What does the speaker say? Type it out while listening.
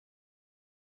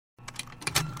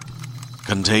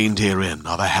Contained herein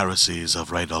are the heresies of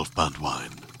Radolf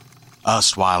Burntwine,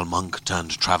 erstwhile monk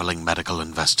turned traveling medical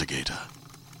investigator.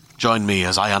 Join me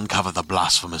as I uncover the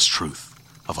blasphemous truth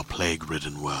of a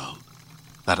plague-ridden world,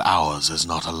 that ours is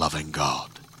not a loving God,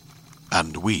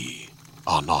 and we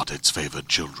are not its favored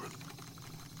children.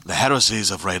 The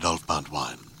heresies of Radolf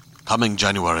Burntwine, coming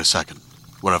January 2nd,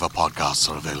 wherever podcasts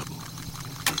are available.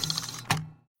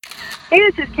 Hey,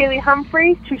 this is Kaylee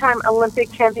Humphreys, two-time Olympic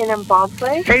champion in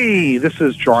bobsleigh. Hey, this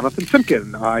is Jonathan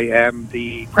Simkin. I am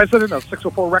the president of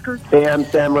 604 Records. Hey, I'm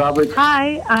Sam Roberts.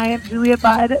 Hi, I am Julia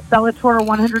Budd, Bellator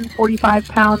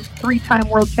 145-pound, three-time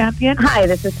world champion. Hi,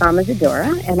 this is Sama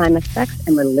Zadora, and I'm a sex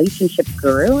and relationship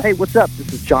guru. Hey, what's up?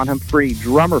 This is John Humphrey,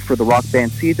 drummer for the rock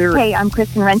band Seether. Hey, I'm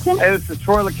Kristen Renton. Hey, this is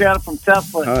Troy Licata from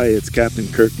Tesla. Hi, it's Captain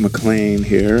Kirk McLean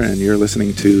here, and you're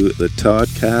listening to the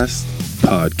Toddcast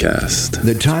Podcast.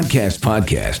 The Toddcast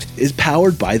Podcast is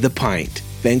powered by The Pint,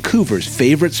 Vancouver's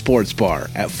favorite sports bar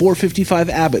at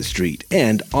 455 Abbott Street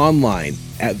and online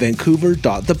at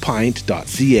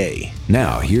vancouver.thepint.ca.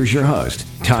 Now, here's your host,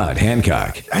 Todd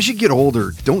Hancock. As you get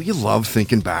older, don't you love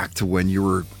thinking back to when you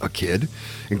were a kid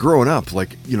and growing up?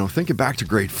 Like, thinking back to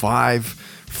grade 5,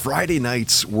 Friday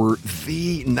nights were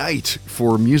the night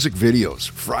for music videos.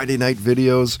 Friday night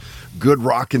videos, good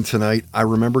rockin' tonight. I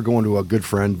remember going to a good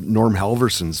friend, Norm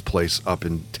Halverson's place up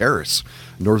in Terrace,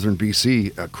 northern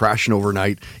BC, crashing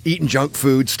overnight, eating junk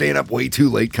food, staying up way too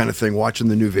late kind of thing, watching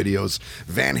the new videos.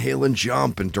 Van Halen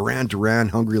Jump and Duran Duran,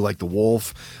 Hungry Like the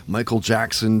Wolf, Michael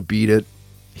Jackson, Beat It,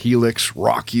 Helix,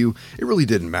 Rock You. It really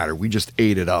didn't matter. We just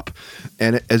ate it up.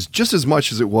 And just as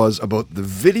much as it was about the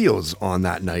videos on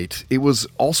that night, it was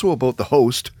also about the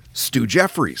host, Stu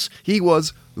Jefferies. He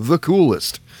was the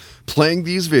coolest. Playing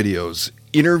these videos,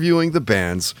 interviewing the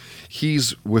bands,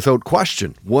 he's, without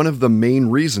question, one of the main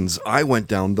reasons I went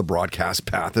down the broadcast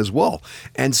path as well.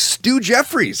 And Stu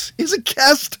Jefferies is a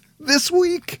guest this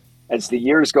week. As the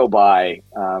years go by,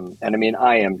 and I mean,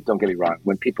 don't get me wrong,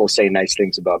 when people say nice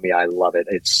things about me, I love it.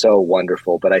 It's so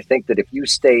wonderful. But I think that if you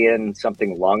stay in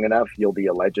something long enough, you'll be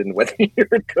a legend, whether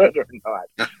you're good or not.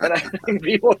 And I think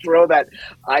people throw that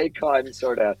icon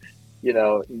sort of,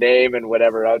 name and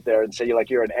whatever out there and say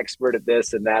you're an expert at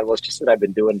this and that. Well, it's just that I've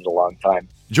been doing it a long time.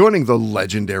 Joining the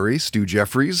legendary Stu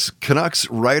Jefferies, Canucks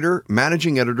writer,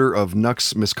 managing editor of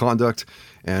Nucks Misconduct,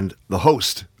 and the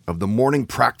host of the Morning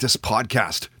Practice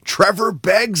Podcast, Trevor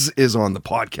Beggs, is on the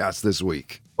podcast this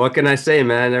week. What can I say,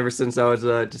 man? Ever since I was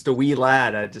just a wee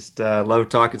lad, I just love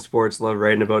talking sports, love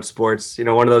writing about sports.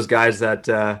 One of those guys that,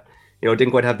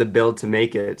 didn't quite have the build to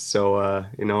make it. So,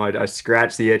 I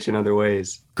scratched the itch in other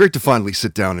ways. Great to finally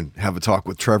sit down and have a talk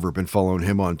with Trevor. Been following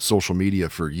him on social media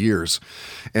for years.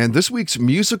 And this week's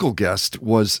musical guest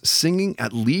was singing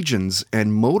at legions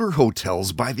and motor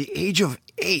hotels by the age of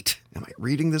 8. Am I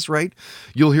reading this right?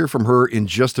 You'll hear from her in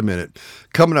just a minute.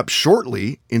 Coming up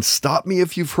shortly, and stop me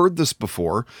if you've heard this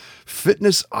before,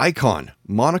 fitness icon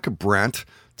Monica Brandt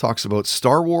talks about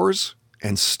Star Wars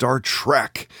and Star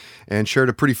Trek, and shared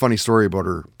a pretty funny story about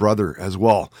her brother as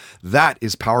well. That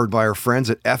is powered by our friends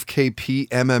at FKP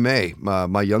MMA.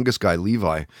 My youngest guy,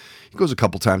 Levi, he goes a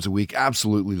couple times a week,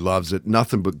 absolutely loves it.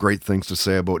 Nothing but great things to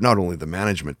say about not only the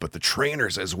management, but the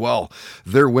trainers as well.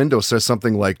 Their window says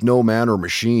something like, "No man or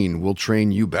machine will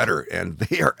train you better." And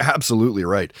they are absolutely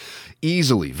right.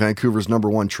 Easily Vancouver's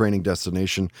 #1 training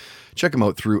destination. Check them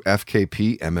out through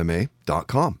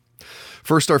fkpmma.com.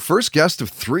 First, our first guest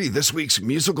of 3, this week's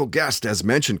musical guest, as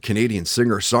mentioned, Canadian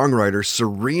singer-songwriter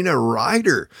Serena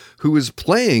Ryder, who is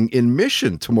playing in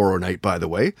Mission tomorrow night, by the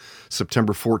way,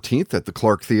 September 14th at the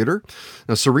Clark Theatre.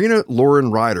 Now, Serena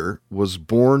Lauren Ryder was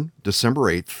born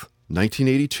December 8th,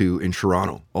 1982 in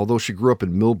Toronto, although she grew up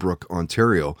in Millbrook,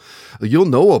 Ontario. You'll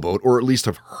know about, or at least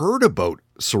have heard about,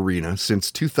 Serena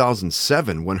since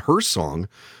 2007, when her song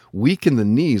Weak in the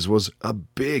Knees was a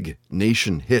big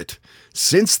nation hit.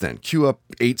 Since then, cue up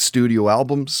 8 studio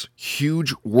albums,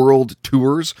 huge world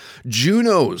tours,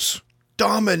 Junos,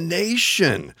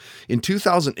 domination. In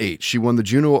 2008, she won the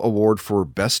Juno Award for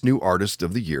Best New Artist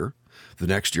of the Year. The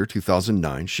next year,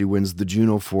 2009, she wins the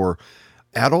Juno for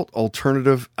Adult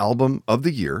Alternative Album of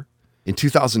the Year. In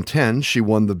 2010, she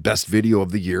won the Best Video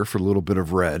of the Year for A Little Bit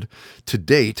of Red. To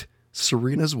date,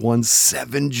 Serena's won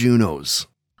 7 Junos.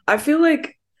 I feel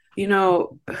like,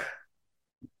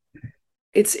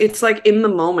 it's like in the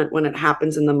moment when it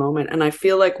happens in the moment. And I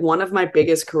feel like one of my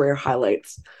biggest career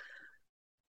highlights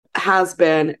has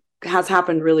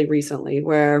happened really recently,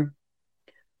 where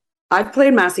I've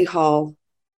played Massey Hall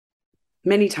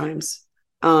many times.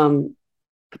 But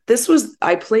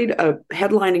I played a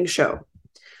headlining show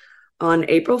on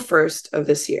April 1st of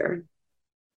this year.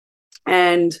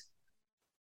 And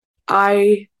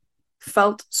I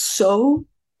felt so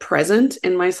present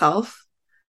in myself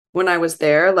when I was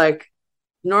there. Like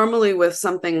normally with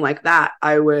something like that,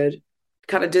 I would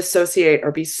kind of dissociate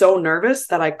or be so nervous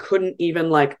that I couldn't even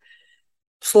like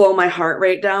slow my heart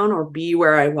rate down or be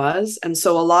where I was. And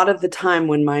so a lot of the time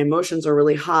when my emotions are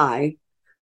really high,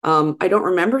 I don't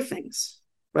remember things,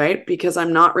 right? Because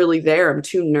I'm not really there. I'm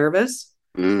too nervous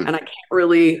and I can't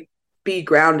really be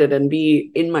grounded and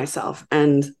be in myself.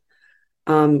 And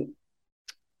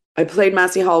I played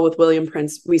Massey Hall with William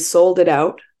Prince. We sold it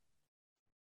out.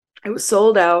 It was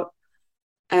sold out.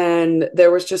 And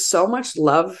there was just so much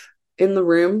love in the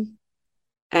room.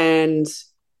 And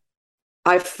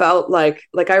I felt like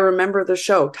I remember the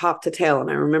show top to tail, and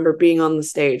I remember being on the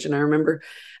stage, and I remember,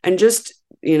 and just,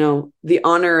 you know, the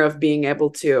honor of being able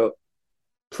to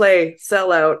play,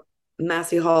 sell out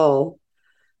Massey Hall,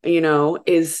 you know,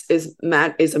 is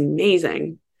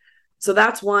amazing. So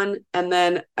that's one. And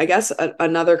then I guess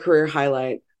another career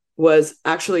highlight was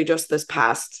actually just this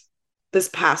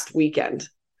past weekend.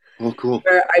 Oh, cool.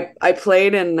 Where I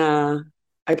played at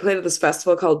this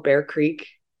festival called Bear Creek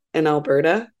in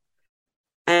Alberta.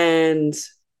 And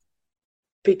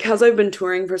because I've been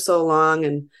touring for so long,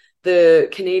 and the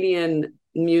Canadian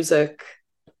music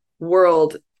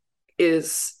world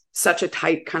is such a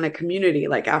tight kind of community,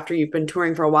 like after you've been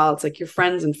touring for a while, it's like you're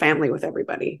friends and family with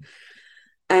everybody.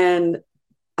 And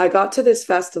I got to this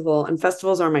festival, and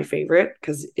festivals are my favorite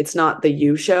because it's not the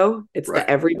you show, it's the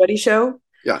everybody show.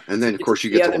 Yeah, and then of course you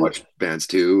get to watch bands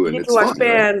too, and you get to watch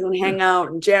bands and hang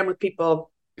out and jam with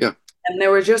people. Yeah, and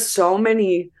there were just so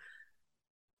many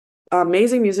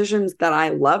amazing musicians that I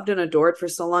loved and adored for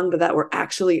so long, but that were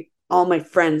actually all my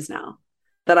friends now,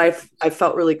 that I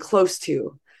felt really close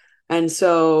to. And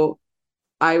so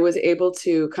I was able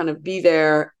to kind of be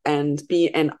there and be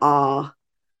in awe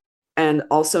and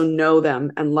also know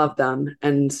them and love them.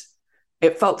 And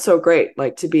it felt so great,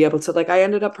 like to be able to, like, I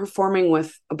ended up performing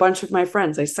with a bunch of my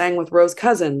friends. I sang with Rose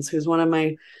Cousins, who's one of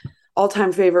my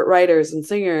all-time favorite writers and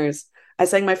singers. I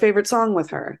sang my favorite song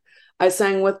with her. I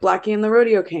sang with Blackie and the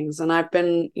Rodeo Kings, and I've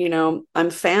been, you know, I'm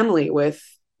family with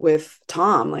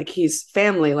Tom. Like, he's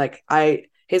family. Like,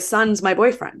 his son's my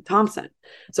boyfriend, Thompson.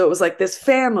 So it was like this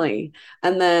family.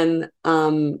 And then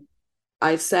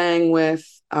I sang with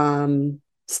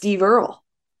Steve Earle.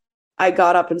 I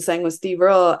got up and sang with Steve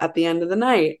Earle at the end of the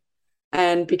night.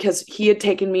 And because he had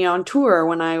taken me on tour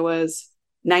when I was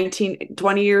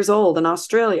 20 years old in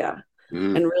Australia,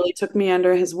 and really took me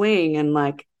under his wing and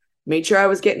like made sure I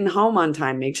was getting home on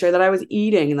time, make sure that I was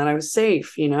eating and that I was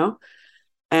safe, you know?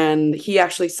 And he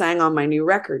actually sang on my new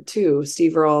record too.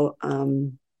 Steve Earle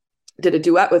did a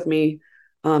duet with me.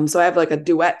 So I have like a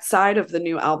duet side of the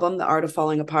new album, The Art of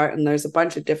Falling Apart. And there's a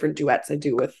bunch of different duets I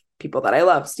do with people that I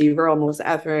love. Steve Earle, Melissa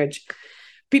Etheridge,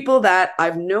 people that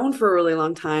I've known for a really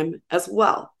long time as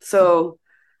well. So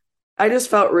I just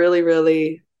felt really,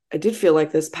 really, I did feel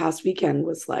like this past weekend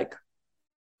was like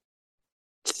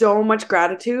so much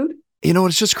gratitude. You know,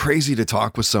 it's just crazy to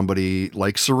talk with somebody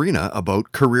like Serena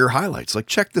about career highlights. Like,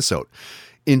 check this out.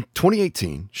 In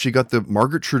 2018, she got the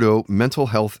Margaret Trudeau Mental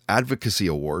Health Advocacy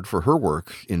Award for her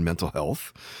work in mental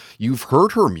health. You've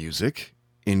heard her music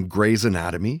in Grey's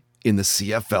Anatomy, in the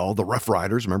CFL, the Rough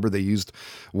Riders. Remember, they used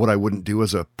What I Wouldn't Do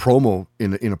as a promo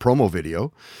in a promo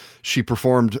video. She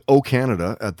performed O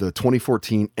Canada at the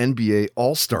 2014 NBA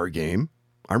All-Star Game.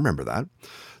 I remember that.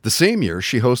 The same year,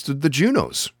 she hosted the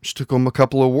Junos. She took home a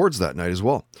couple of awards that night as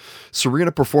well.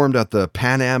 Serena performed at the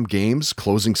Pan Am Games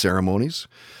closing ceremonies.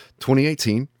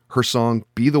 2018, her song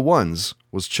Be the Ones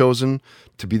was chosen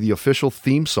to be the official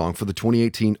theme song for the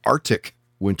 2018 Arctic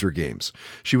Winter Games.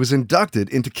 She was inducted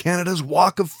into Canada's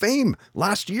Walk of Fame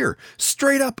last year.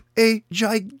 Straight up a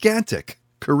gigantic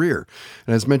career.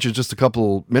 And as mentioned just a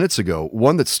couple minutes ago,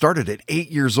 one that started at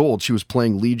 8 years old. She was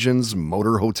playing legions,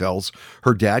 motor hotels.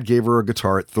 Her dad gave her a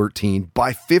guitar at 13.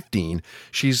 By 15,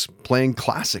 she's playing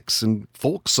classics and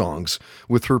folk songs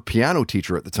with her piano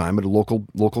teacher at the time at a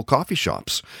local coffee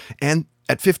shops. And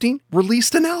at 15,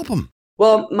 released an album.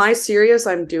 Well, my serious,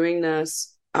 I'm doing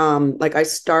this. Like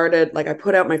I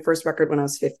put out my first record when I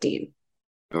was 15.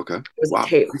 Okay. It was a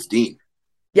tape. 15.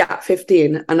 Yeah,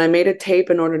 15. And I made a tape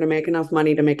in order to make enough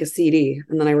money to make a CD.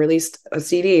 And then I released a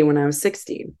CD when I was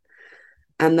 16.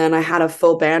 And then I had a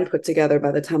full band put together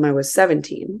by the time I was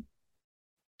 17,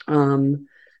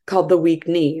 called The Weak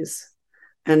Knees.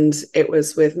 And it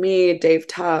was with me, Dave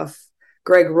Tuff,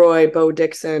 Greg Roy, Bo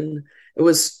Dixon. It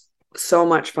was so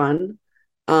much fun.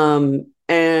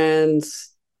 And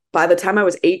by the time I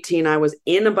was 18, I was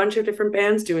in a bunch of different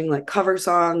bands doing like cover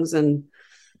songs and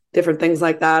different things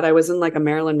like that. I was in like a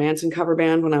Marilyn Manson cover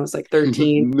band when I was like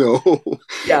 13. No.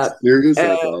 Yeah. Serious?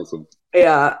 That's awesome.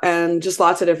 Yeah, and just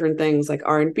lots of different things like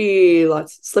R&B,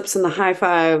 lots Slips and the High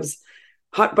Fives,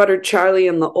 Hot Buttered Charlie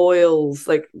and the Oils,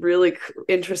 like really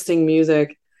interesting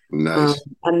music. Nice.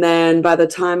 And then by the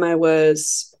time I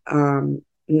was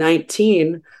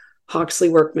 19, Hawksley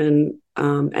Workman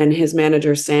and his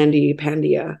manager, Sandy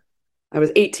Pandia, I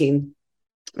was 18.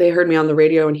 They heard me on the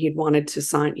radio and he'd been wanting to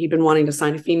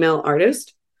sign a female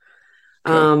artist.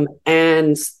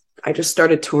 And I just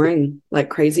started touring like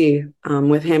crazy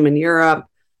with him in Europe,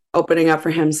 opening up for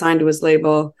him, signed to his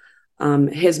label.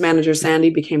 His manager,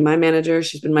 Sandy, became my manager.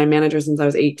 She's been my manager since I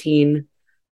was 18.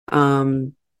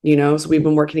 So we've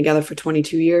been working together for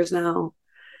 22 years now.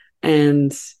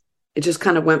 And it just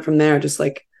kind of went from there. Just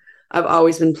like I've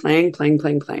always been playing.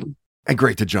 And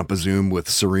great to jump a Zoom with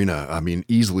Serena. I mean,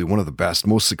 easily one of the best,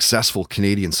 most successful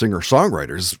Canadian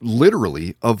singer-songwriters,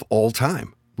 literally, of all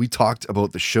time. We talked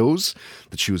about the shows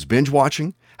that she was binge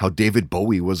watching, how David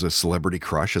Bowie was a celebrity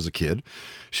crush as a kid.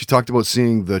 She talked about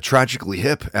seeing the Tragically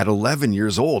Hip at 11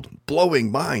 years old,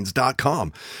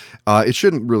 blowingminds.com. It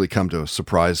shouldn't really come to a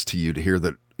surprise to you to hear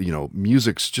that,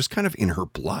 music's just kind of in her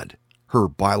blood. Her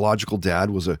biological dad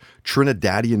was a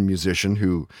Trinidadian musician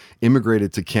who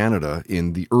immigrated to Canada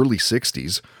in the early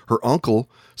 60s. Her uncle,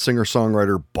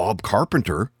 singer-songwriter Bob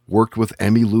Carpenter, worked with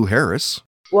Emmylou Harris.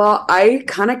 Well, I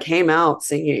kind of came out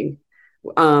singing.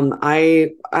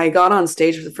 I got on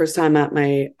stage for the first time at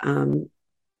my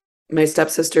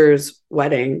stepsister's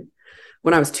wedding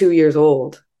when I was 2 years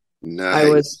old.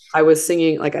 Nice. I was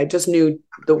singing, like I just knew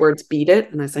the words "Beat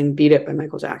It," and I sang "Beat It" by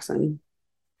Michael Jackson.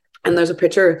 And there's a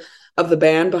picture of the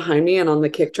band behind me, and on the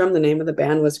kick drum, the name of the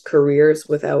band was Careers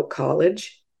Without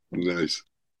College. Nice.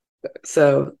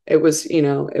 So it was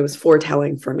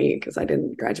foretelling for me because I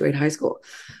didn't graduate high school,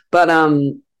 but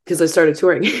because I started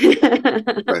touring.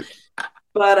 Right.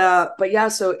 But yeah,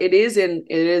 so it is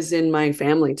in my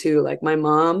family too. Like my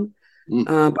mom,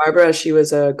 Barbara, she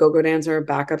was a go-go dancer,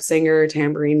 backup singer,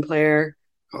 tambourine player.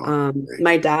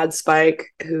 My dad,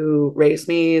 Spike, who raised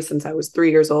me since I was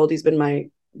 3 years old, he's been my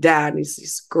dad.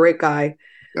 He's a great guy.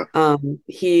 Yep.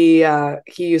 He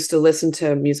used to listen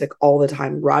to music all the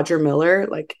time. Roger Miller,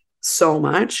 like so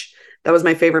much. That was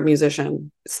my favorite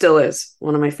musician. Still is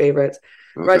one of my favorites.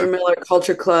 Okay. Roger Miller,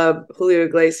 Culture Club, Julio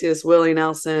Iglesias, Willie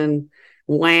Nelson,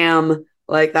 Wham,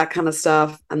 like that kind of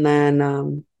stuff. And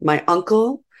then my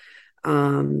uncle,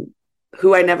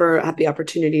 who I never had the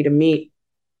opportunity to meet,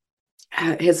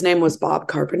 his name was Bob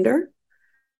Carpenter,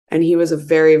 and he was a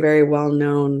very, very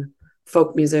well-known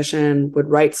folk musician, would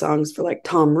write songs for like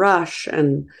Tom Rush,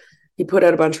 and he put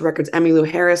out a bunch of records. Emmylou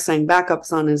Harris sang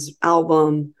backups on his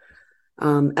album.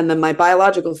 And then my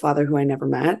biological father, who I never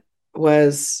met,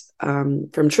 was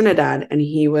from Trinidad, and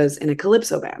he was in a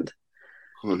calypso band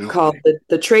called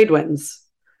the Trade Winds.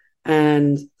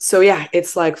 And so, yeah,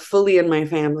 it's like fully in my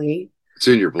family. It's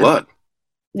in your blood.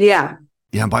 Yeah.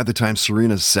 Yeah, and by the time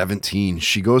Serena's 17,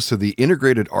 she goes to the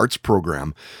Integrated Arts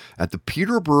Program at the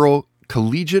Peterborough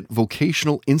Collegiate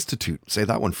Vocational Institute. Say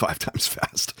that one 5 times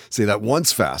fast. Say that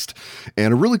once fast.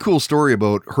 And a really cool story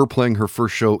about her playing her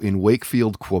first show in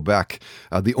Wakefield, Quebec.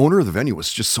 The owner of the venue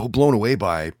was just so blown away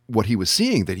by what he was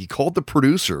seeing that he called the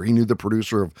producer. He knew the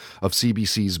producer of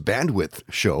CBC's Bandwidth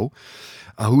show,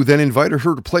 who then invited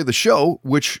her to play the show,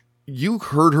 which you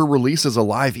heard her release as a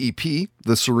live EP,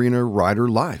 the Serena Ryder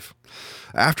Live.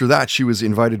 After that, she was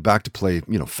invited back to play,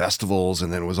 festivals,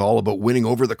 and then it was all about winning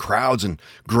over the crowds and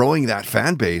growing that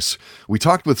fan base. We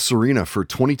talked with Serena for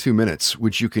 22 minutes,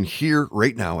 which you can hear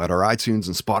right now at our iTunes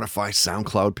and Spotify,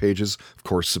 SoundCloud pages. Of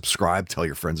course, subscribe, tell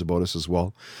your friends about us as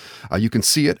well. You can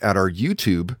see it at our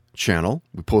YouTube channel.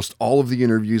 We post all of the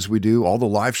interviews we do, all the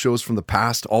live shows from the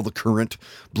past, all the current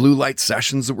Blue Light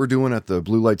sessions that we're doing at the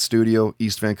Blue Light Studio,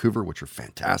 East Vancouver, which are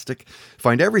fantastic.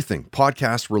 Find everything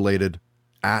podcast related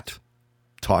at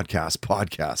Toddcast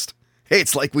Podcast. Hey,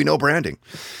 it's like we know branding.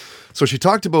 So she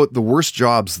talked about the worst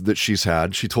jobs that she's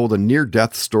had. She told a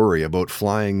near-death story about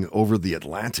flying over the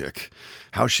Atlantic,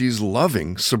 how she's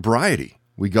loving sobriety.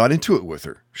 We got into it with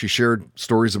her. She shared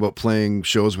stories about playing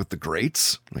shows with the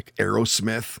greats, like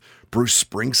Aerosmith, Bruce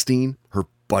Springsteen, her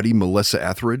buddy Melissa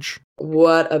Etheridge.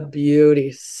 What a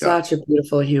beauty. Such a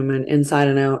beautiful human, inside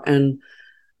and out. And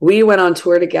we went on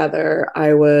tour together.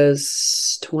 I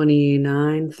was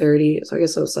 29, 30. So I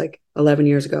guess it was like 11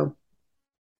 years ago.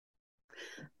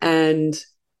 And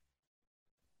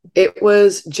it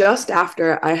was just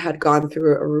after I had gone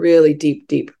through a really deep,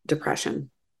 deep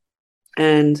depression.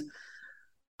 And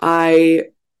I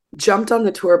jumped on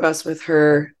the tour bus with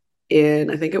her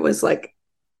in, I think it was like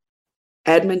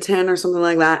Edmonton or something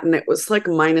like that. And it was like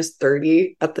minus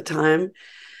 30 at the time.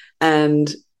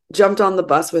 And jumped on the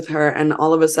bus with her, and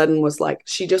all of a sudden was like,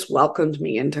 she just welcomed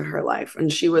me into her life.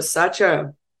 And she was such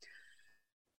a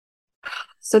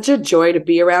joy to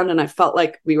be around. And I felt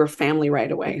like we were family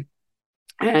right away.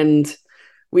 And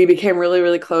we became really,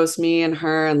 really close, me and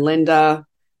her and Linda,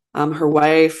 her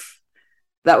wife.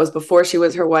 That was before she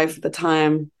was her wife at the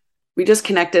time. We just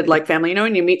connected like family. You know,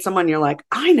 when you meet someone, you're like,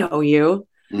 I know you.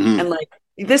 Mm-hmm. And like,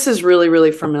 this is really,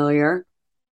 really familiar.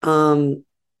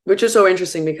 Which is so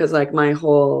interesting because like my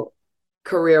whole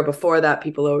career before that,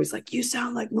 people are always like, you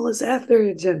sound like Melissa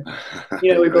Etheridge. And,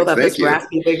 you know, we both have this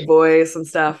raspy big voice and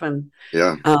stuff. And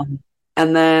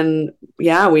and then,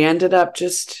 we ended up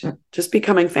just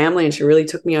becoming family, and she really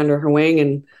took me under her wing,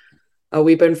 and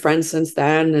we've been friends since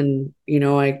then. And, you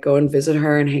know, I go and visit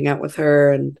her and hang out with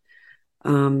her, and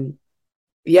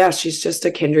she's just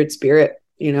a kindred spirit,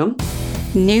 you know.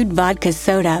 Nude Vodka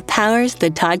Soda powers the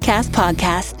Toddcast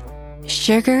podcast.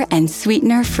 Sugar and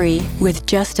sweetener free with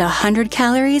just 100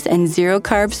 calories and 0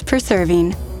 carbs per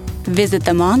serving. Visit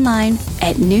them online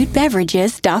at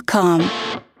nudebeverages.com.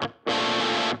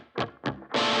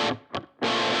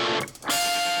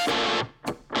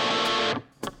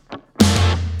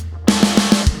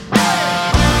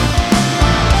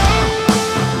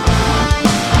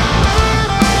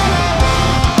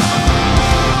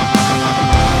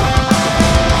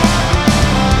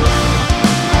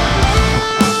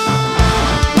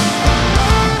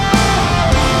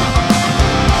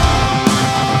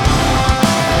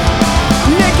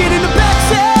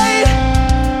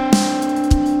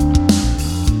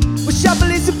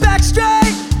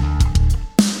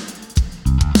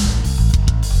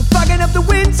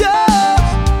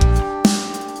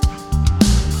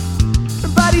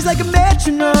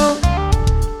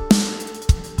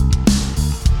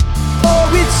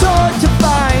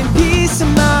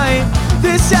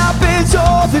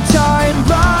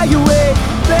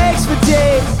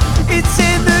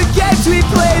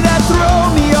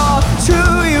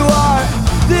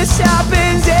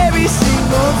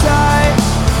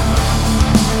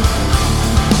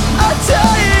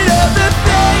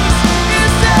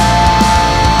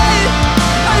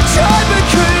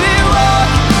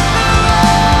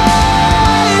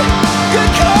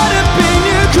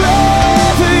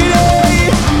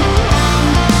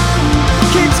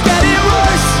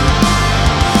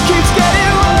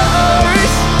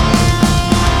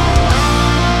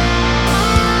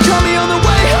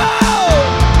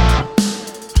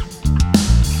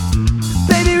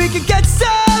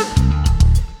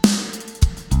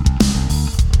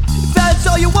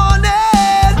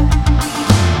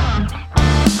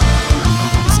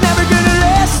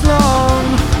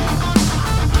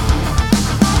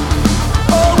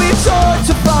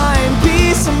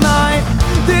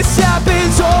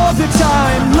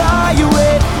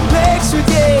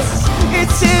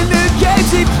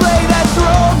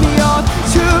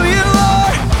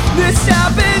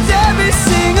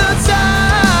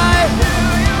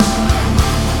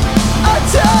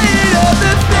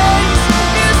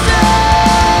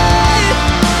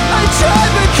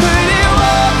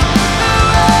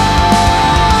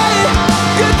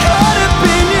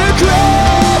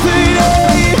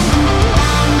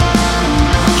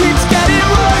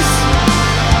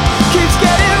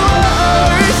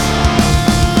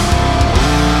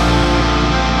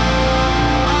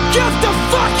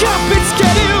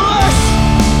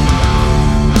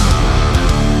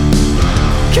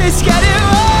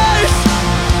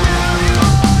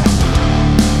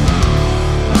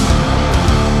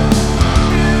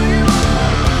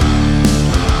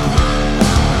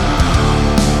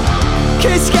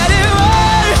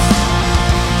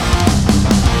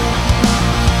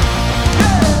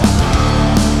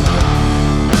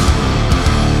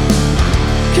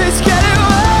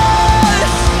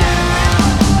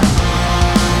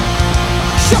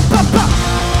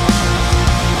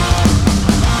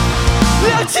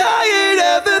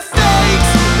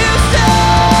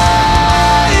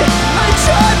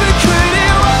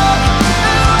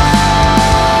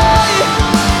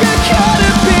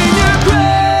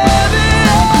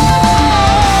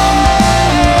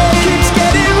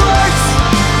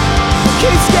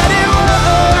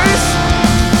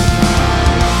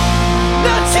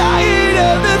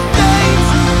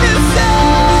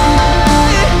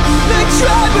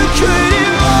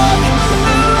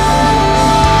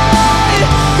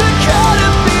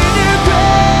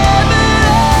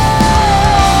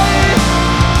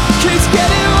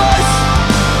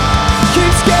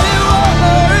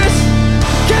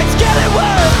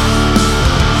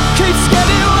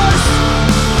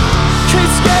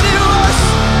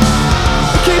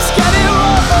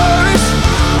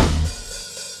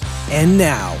 And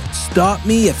now, Stop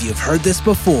me if you've heard this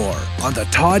before on the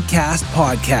Toddcast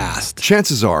podcast.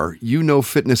 Chances are you know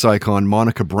fitness icon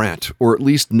Monica Brandt, or at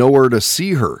least know where to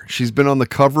see her. She's been on the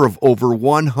cover of over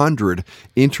 100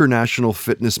 international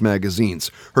fitness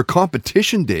magazines. Her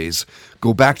competition days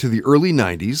go back to the early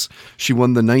 90s. She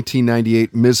won the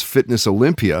 1998 Ms. Fitness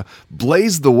Olympia,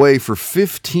 blazed the way for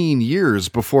 15 years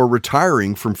before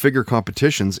retiring from figure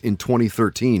competitions in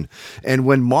 2013. And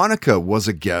when Monica was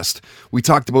a guest, we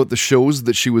talked about the shows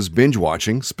that she was binge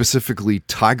watching, specifically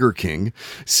Tiger King,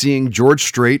 seeing George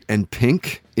Strait and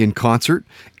Pink in concert.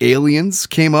 Aliens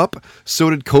came up, so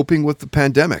did coping with the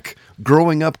pandemic.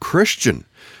 Growing up Christian.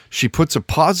 She puts a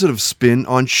positive spin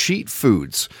on cheat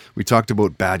foods. We talked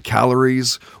about bad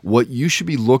calories, what you should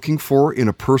be looking for in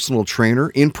a personal trainer,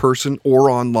 in person or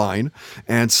online.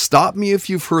 And stop me if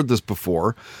you've heard this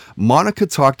before, Monica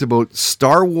talked about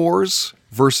Star Wars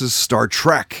versus Star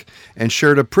Trek and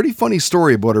shared a pretty funny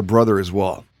story about her brother as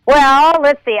well. Well,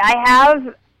 let's see. I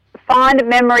have fond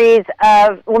memories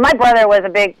of, my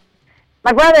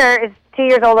brother is 2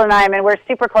 years older than I am, and we're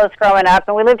super close growing up,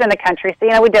 and we lived in the country,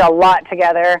 so, we did a lot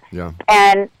together. Yeah.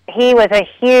 And he was a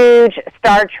huge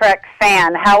Star Trek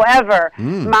fan. However,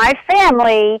 my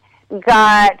family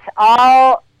got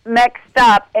all mixed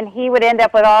up, and he would end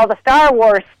up with all the Star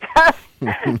Wars stuff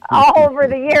all over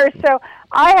the years. So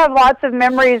I have lots of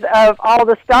memories of all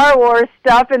the Star Wars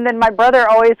stuff, and then my brother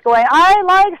always going, I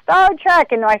like Star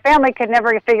Trek, and my family could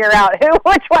never figure out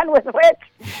which one was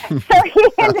which. So he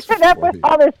ended up with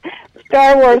all this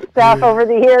Star Wars stuff over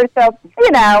the years. So,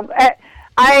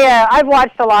 I've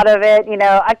watched a lot of it.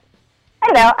 I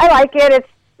like it.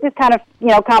 It's kind of,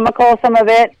 comical, some of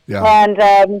it. Yeah.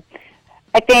 And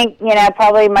I think,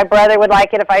 probably my brother would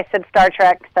like it if I said Star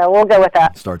Trek, so we'll go with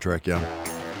that. Star Trek, yeah.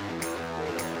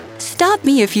 Stop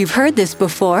Me If You've Heard This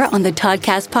Before on the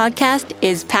Toddcast podcast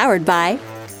is powered by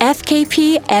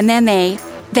FKP MMA,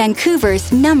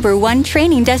 Vancouver's #1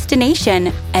 training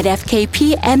destination at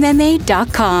fkpmma.com.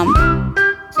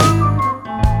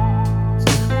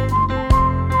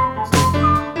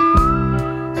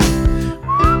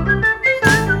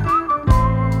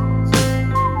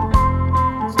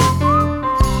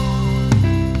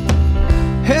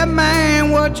 Hey man,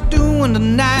 what you doing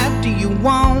tonight? Do you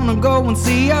wanna go and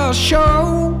see a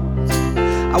show?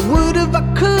 I would if I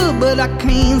could, but I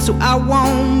can't, so I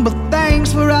won't. But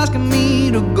thanks for asking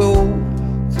me to go.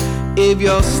 If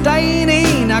you're staying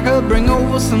in, I could bring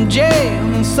over some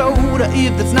jam and soda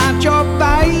if it's not your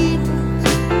vibe.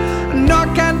 No, I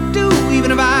can't do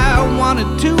even if I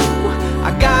wanted to.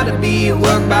 I gotta be at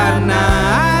work by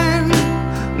 9.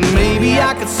 Maybe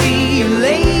I could see you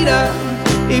later.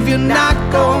 If you're not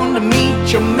going to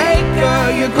meet your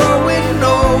maker, you're growing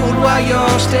old while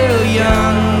you're still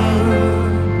young.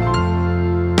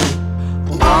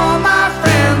 All my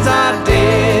friends are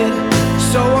dead,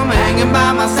 so I'm hanging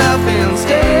by myself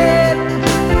instead.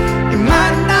 It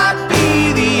might not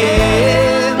be the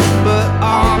end, but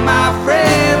all my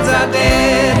friends are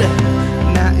dead.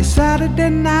 Now it's Saturday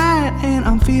night and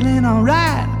I'm feeling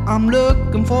alright. I'm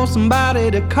looking for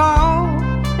somebody to call.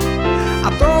 I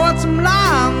throw out some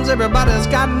lines, everybody's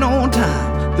got no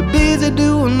time. They're busy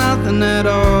doing nothing at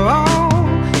all.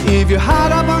 If you're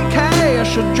hot up on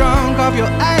cash or drunk off your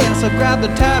ass, I'll grab the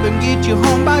tab and get you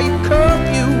home by your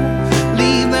curfew.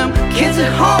 Leave them kids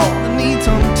at home that need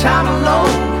some time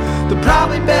alone. They're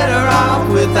probably better off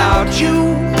without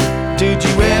you. Did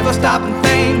you ever stop and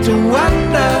think to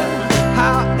wonder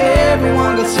how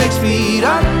everyone got 6 feet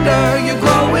under? You're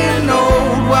growing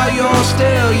old while you're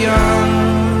still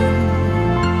young.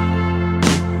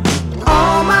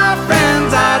 All my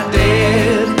friends are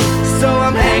dead, so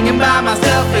I'm hanging by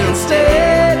myself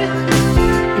instead.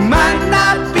 It might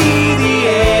not be the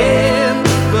end,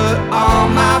 but all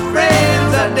my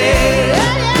friends are dead.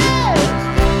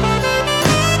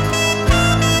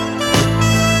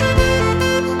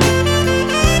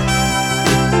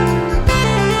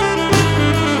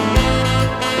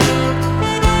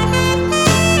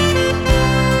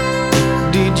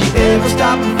 Did you ever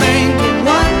stop and think and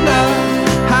wonder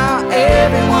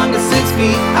everyone got 6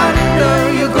 feet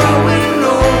under? You're growing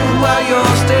old while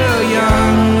you're still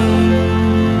young.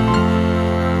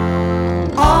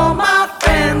 All my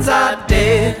friends are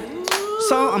dead,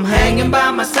 so I'm hanging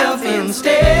by myself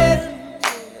instead.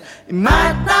 It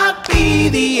might not be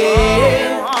the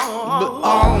end, but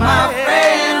all my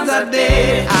friends are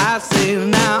dead. I say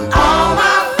now, all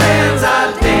my friends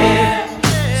are dead,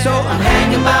 so I'm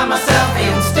hanging by myself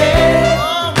instead.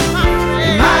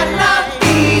 It might not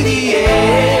be the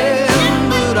end,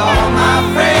 but all my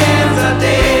friends are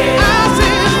dead. I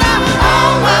said now,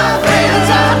 all my friends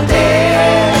are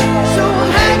dead, so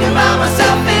I'm hanging by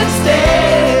myself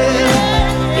instead.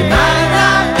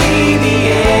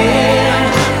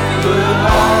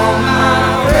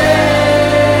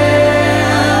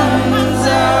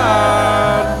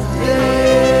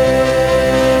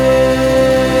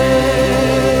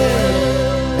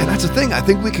 I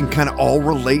think we can kind of all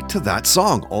relate to that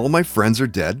song. All My Friends Are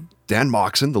Dead. Dan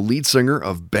Moxon, the lead singer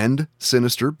of Bend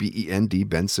Sinister, B-E-N-D,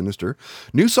 Bend Sinister.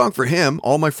 New song for him,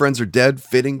 All My Friends Are Dead,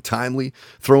 fitting, timely,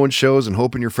 throwing shows and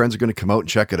hoping your friends are going to come out and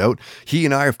check it out. He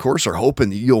and I, of course, are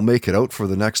hoping that you'll make it out for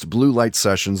the next Blue Light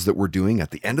sessions that we're doing at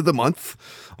the end of the month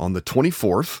on the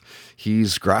 24th.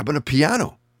 He's grabbing a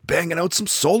piano, banging out some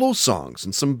solo songs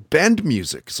and some band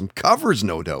music, some covers,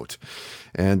 no doubt.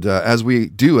 And as we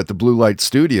do at the Blue Light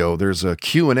Studio, there's a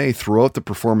Q&A throughout the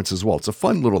performance as well. It's a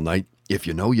fun little night. If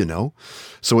you know, you know.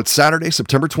 So it's Saturday,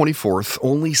 September 24th.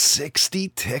 Only 60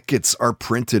 tickets are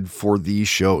printed for these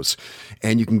shows.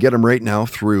 And you can get them right now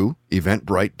through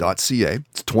eventbrite.ca.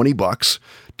 It's $20.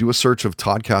 Do a search of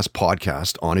Toddcast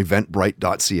Podcast on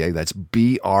eventbrite.ca. That's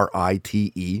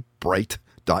B-R-I-T-E,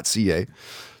 bright.ca.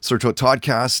 Search out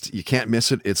Toddcast. You can't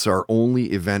miss it. It's our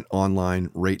only event online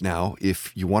right now.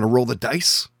 If you want to roll the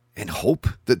dice and hope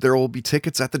that there will be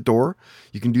tickets at the door,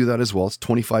 you can do that as well. It's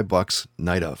 $25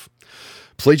 night of.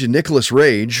 Played you Nicholas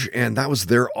Rage, and that was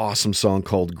their awesome song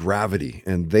called Gravity.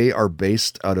 And they are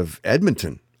based out of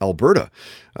Edmonton, Alberta.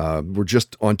 We're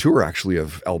just on tour, actually,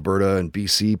 of Alberta and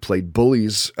BC. Played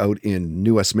Bullies out in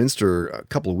New Westminster a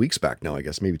couple of weeks back now, I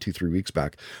guess, maybe 2-3 weeks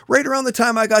back. Right around the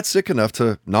time I got sick enough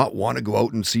to not want to go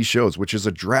out and see shows, which is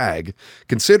a drag,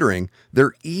 considering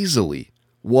they're easily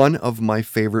one of my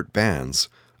favorite bands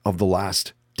of the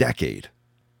last decade.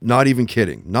 Not even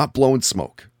kidding. Not blowing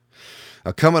smoke.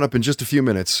 Coming up in just a few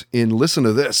minutes, Listen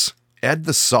to This, Ed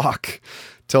the Sock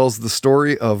tells the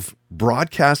story of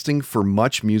broadcasting for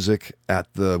Much Music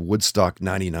at the Woodstock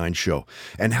 99 show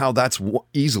and how that's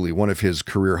easily one of his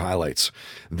career highlights.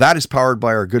 That is powered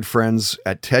by our good friends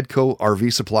at Tedco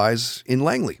RV Supplies in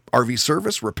Langley. RV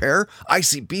service, repair,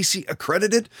 ICBC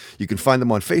accredited. You can find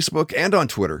them on Facebook and on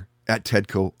Twitter at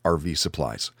Tedco RV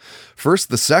Supplies. First,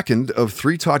 the second of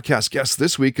 3 Toddcast guests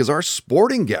this week is our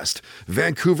sporting guest,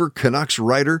 Vancouver Canucks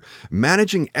writer,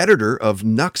 managing editor of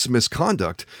Nucks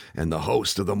Misconduct, and the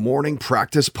host of the Morning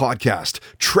Practice podcast,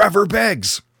 Trevor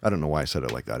Beggs. I don't know why I said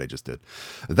it like that. I just did.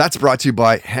 That's brought to you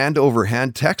by Hand Over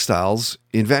Hand Textiles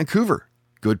in Vancouver.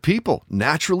 Good people,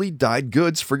 naturally dyed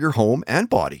goods for your home and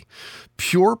body.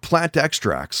 Pure plant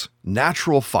extracts,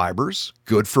 natural fibers,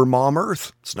 good for Mom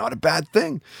Earth. It's not a bad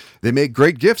thing. They make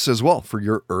great gifts as well for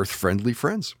your earth-friendly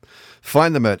friends.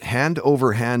 Find them at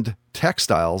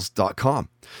handoverhandtextiles.com.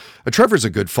 Trevor's a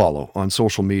good follow on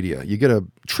social media. You get a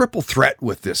triple threat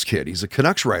with this kid. He's a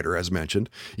Canucks writer, as mentioned.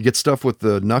 You get stuff with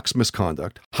the Nucks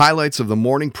Misconduct, highlights of the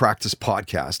Morning Practice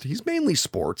podcast. He's mainly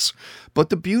sports, but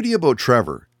the beauty about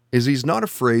Trevor is he's not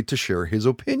afraid to share his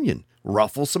opinion,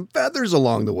 ruffle some feathers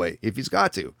along the way if he's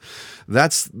got to.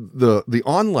 That's the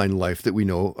online life that we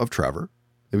know of Trevor.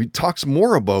 He talks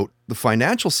more about the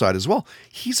financial side as well.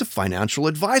 He's a financial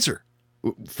advisor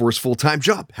for his full-time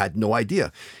job. Had no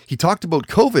idea. He talked about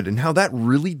COVID and how that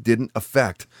really didn't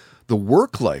affect the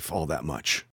work life all that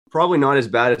much. Probably not as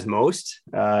bad as most.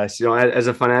 So, as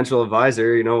a financial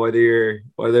advisor,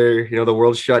 whether the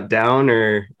world's shut down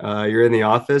or you're in the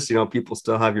office, people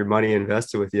still have your money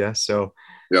invested with you. So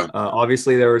yeah,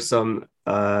 obviously there were some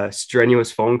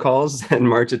strenuous phone calls in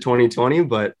March of 2020 ,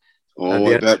 but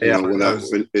I bet when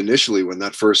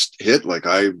that first hit, like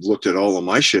I looked at all of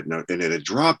my shit and it had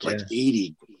dropped like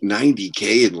 80,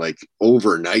 90K in like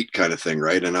overnight kind of thing.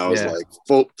 Right. And I was like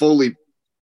fully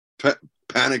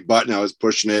panic button. I was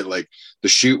pushing it, like the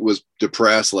shoot was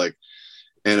depressed, like,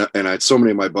 and I had so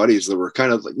many of my buddies that were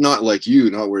kind of like, not like you,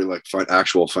 not where you're like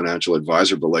actual financial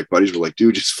advisor, but like buddies were like,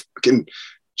 dude, just fucking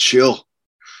chill.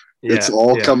 It's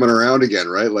all coming around again,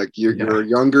 right? Like you're a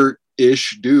younger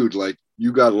ish dude. Like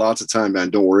you got lots of time, man.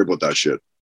 Don't worry about that shit.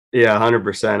 Yeah,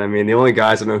 100%. I mean, the only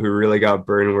guys I know who really got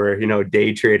burned were,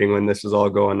 day trading when this was all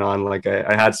going on. Like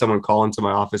I had someone call into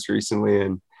my office recently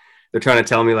and they're trying to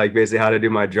tell me like basically how to do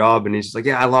my job. And he's just like,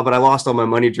 yeah, but I lost all my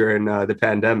money during the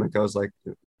pandemic. I was like,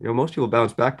 most people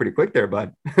bounce back pretty quick there,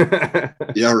 bud.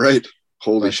 Yeah, right.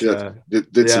 Holy shit.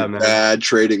 Did some bad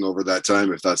trading over that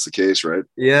time, if that's the case, right?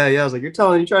 Yeah. I was like, you're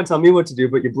trying to tell me what to do,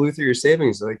 but you blew through your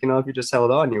savings. Like, if you just held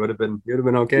on, you would have been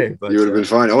okay. But you would have been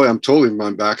fine. Oh, I'm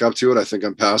back up to it. I think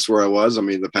I'm past where I was. I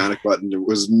mean, the panic button, there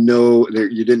was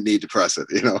you didn't need to press it,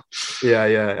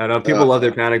 Yeah. I know people love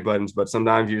their panic buttons, but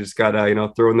sometimes you just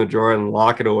gotta, throw in the drawer and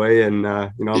lock it away and,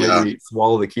 maybe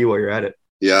swallow the key while you're at it.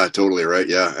 Yeah, totally right.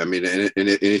 Yeah. I mean, and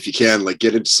if you can, like,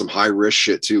 get into some high risk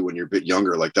shit too when you're a bit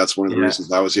younger. Like, that's one of the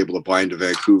reasons I was able to buy into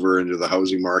Vancouver, into the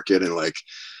housing market. And like,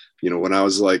 when I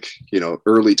was like,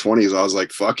 early 20s, I was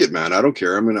like, fuck it, man. I don't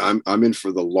care. I'm in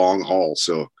for the long haul.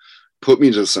 So put me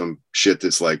into some shit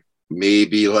that's like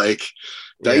maybe like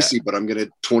dicey, but I'm going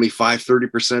to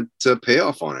 25-30%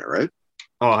 payoff on it. Right.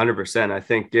 Oh, 100%. I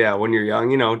think, when you're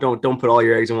young, don't put all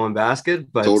your eggs in one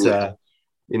basket, but Totally.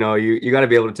 you got to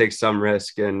be able to take some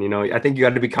risk. And, I think you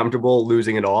got to be comfortable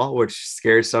losing it all, which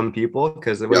scares some people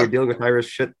because when you're dealing with high risk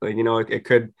shit, it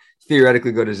could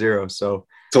theoretically go to zero. So,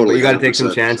 totally, but you got to take some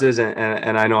 100%. chances.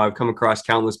 And I know I've come across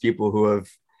countless people who have,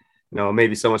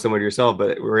 maybe somewhat similar to yourself,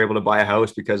 but were able to buy a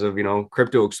house because of,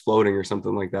 crypto exploding or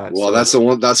something like that. Well, that's the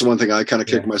one thing I kind of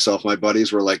kicked myself. My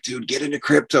buddies were like, dude, get into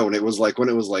crypto. And it was like when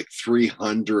it was like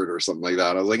 300 or something like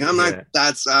that. I was like,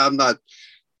 I'm not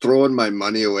throwing my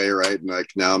money away, right? And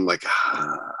like now I'm like,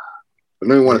 I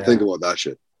don't even want to think about that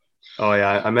shit. Oh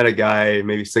yeah, I met a guy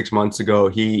maybe 6 months ago.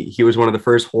 He was one of the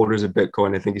first holders of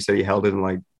Bitcoin. I think he said he held it in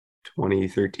like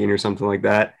 2013 or something like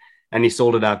that, and he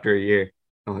sold it after a year.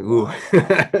 I'm like, ooh.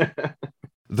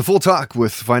 The full talk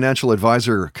with financial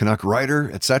advisor Canuck Ryder,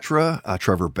 etc.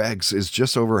 Trevor Beggs is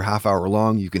just over a half hour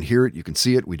long. You can hear it, you can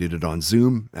see it. We did it on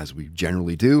Zoom, as we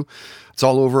generally do. It's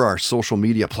all over our social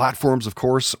media platforms, of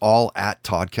course, all at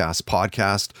Toddcast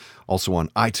Podcast. Also on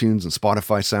iTunes and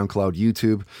Spotify, SoundCloud,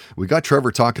 YouTube. We got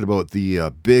Trevor talking about the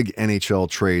big NHL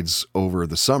trades over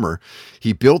the summer.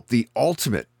 He built the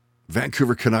ultimate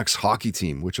Vancouver Canucks hockey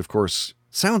team, which of course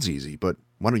sounds easy, but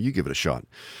why don't you give it a shot?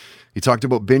 He talked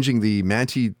about binging the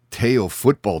Manti Te'o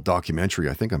football documentary.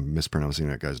 I think I'm mispronouncing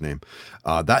that guy's name.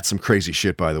 That's some crazy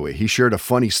shit, by the way. He shared a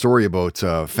funny story about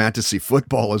fantasy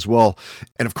football as well.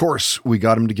 And of course, we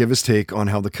got him to give his take on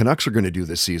how the Canucks are going to do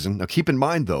this season. Now, keep in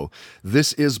mind, though,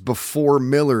 this is before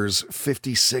Miller's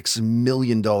 $56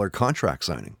 million contract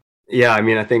signing. Yeah, I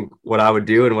mean, I think what I would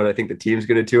do and what I think the team's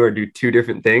going to do are do two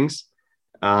different things.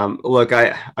 Look,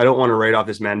 I don't want to write off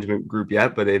this management group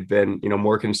yet, but they've been,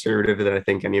 more conservative than I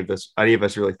think any of us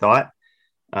really thought.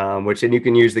 And you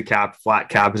can use the flat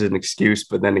cap as an excuse,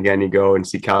 but then again, you go and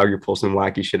see Calgary pull some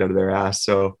wacky shit out of their ass.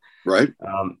 So, right.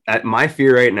 At my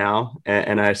fear right now,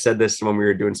 and I said this when we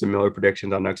were doing some Miller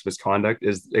predictions on Nucks misconduct,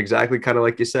 is exactly kind of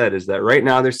like you said, is that right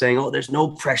now they're saying, oh, there's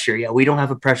no pressure. Yeah, we don't have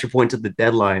a pressure point at the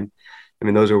deadline. I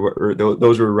mean, those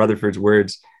were Rutherford's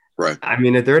words. Right. I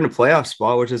mean, if they're in a playoff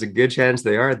spot, which is a good chance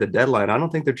they are at the deadline, I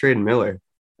don't think they're trading Miller.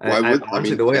 How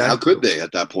could they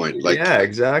at that point? Yeah,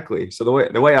 exactly. So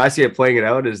the way I see it playing it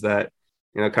out is that,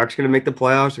 Canucks are going to make the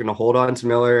playoffs. They're going to hold on to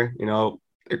Miller.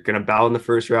 They're going to bow in the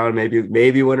first round,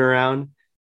 maybe win a round,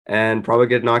 and probably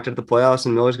get knocked out of the playoffs.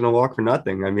 And Miller's going to walk for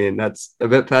nothing. I mean, that's a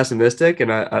bit pessimistic,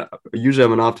 and I usually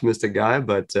I'm an optimistic guy,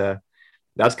 but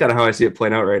that's kind of how I see it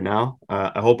playing out right now.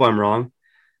 I hope I'm wrong.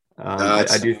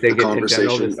 I do think the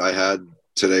conversation I had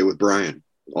today with Brian,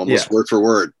 almost word for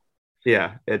word.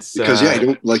 Yeah, it's because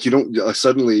you don't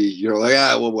suddenly you're like,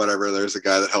 well, whatever. There's a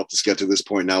guy that helped us get to this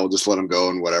point. Now we'll just let him go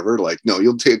and whatever. Like, no,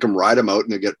 you'll take him, ride him out,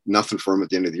 and you get nothing for him at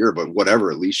the end of the year. But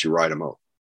whatever, at least you ride him out.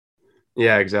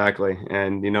 Yeah, exactly.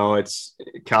 And it's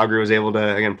Calgary was able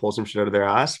to again pull some shit out of their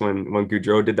ass when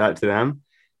Gaudreau did that to them.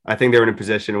 I think they were in a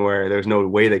position where there was no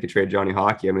way they could trade Johnny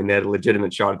Hockey. I mean, they had a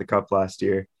legitimate shot at the Cup last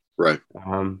year. Right.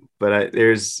 But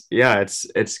it's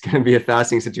going to be a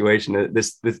fascinating situation.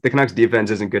 The Canucks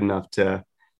defense isn't good enough to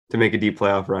make a deep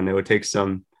playoff run. It would take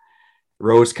some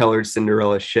rose-colored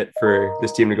Cinderella shit for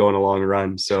this team to go on a long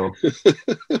run. So,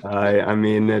 I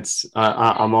mean,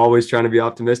 I'm always trying to be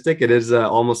optimistic. It is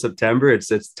almost September.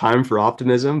 It's time for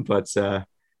optimism. But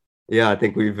I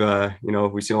think we've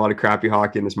seen a lot of crappy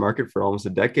hockey in this market for almost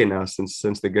a decade now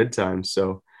since the good times.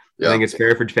 So. Yeah. I think it's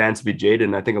fair for fans to be jaded,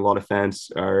 and I think a lot of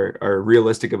fans are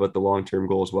realistic about the long-term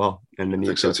goal as well, and the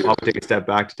need to take a step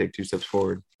back to take two steps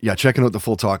forward. Yeah, checking out the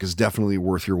full talk is definitely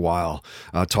worth your while.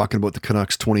 Talking about the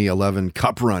Canucks 2011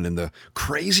 Cup run and the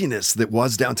craziness that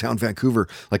was downtown Vancouver.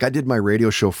 Like, I did my radio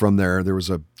show from there. There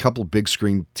was a couple big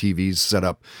screen TVs set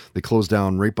up. They closed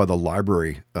down right by the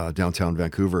library downtown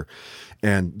Vancouver.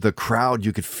 And the crowd,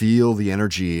 you could feel the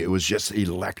energy. It was just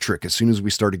electric. As soon as we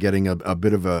started getting a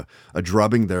bit of a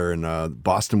drubbing there, and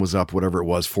Boston was up, whatever it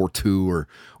was, 4-2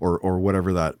 or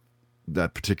whatever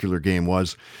that particular game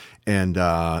was. And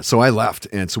so I left.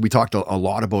 And so we talked a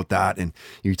lot about that. And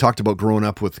you talked about growing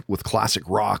up with classic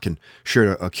rock, and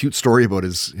shared a cute story about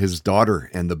his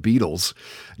daughter and the Beatles.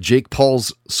 Jake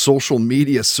Paul's social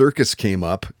media circus came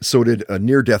up. So did a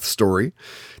near-death story.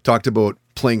 Talked about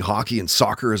playing hockey and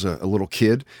soccer as a little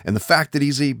kid, and the fact that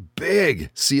he's a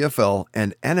big CFL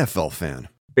and NFL fan.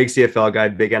 Big CFL guy,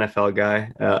 big NFL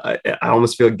guy. I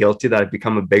almost feel guilty that I've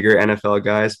become a bigger NFL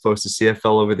guy as opposed to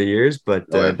CFL over the years, but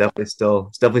definitely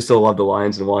still love the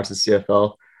Lions and watch the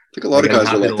CFL. I think a lot of guys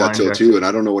are like that too, and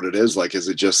I don't know what it is. Like, is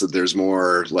it just that there's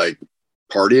more like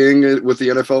partying with the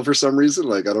NFL for some reason?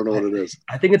 Like, I don't know what it is.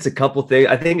 I think it's a couple things.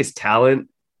 I think it's talent.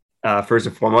 First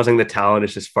and foremost, I think the talent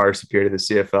is just far superior to the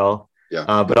CFL.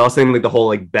 Yeah. But I was thinking like the whole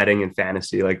like betting and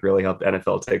fantasy like really helped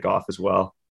NFL take off as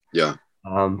well. Yeah.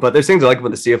 But there's things I like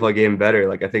about the CFL game better.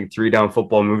 Like I think 3-down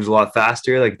football moves a lot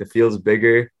faster. Like the field's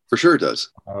bigger. For sure it does.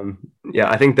 Yeah,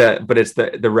 I think that, but it's the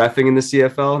reffing in the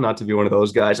CFL, not to be one of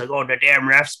those guys like, oh, the damn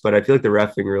refs, but I feel like the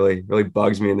reffing really, really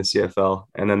bugs me in the CFL.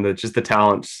 And then just the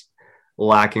talent's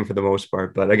lacking for the most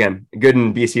part. But again, good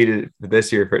in BC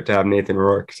this year for it to have Nathan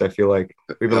Rourke, because I feel like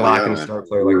we've been lacking a star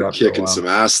player like that. Kicking some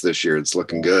ass this year. It's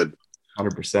looking good.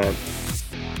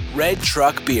 100%. Red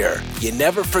Truck Beer. You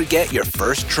never forget your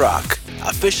first truck.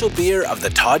 Official beer of the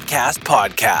Toddcast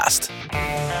podcast.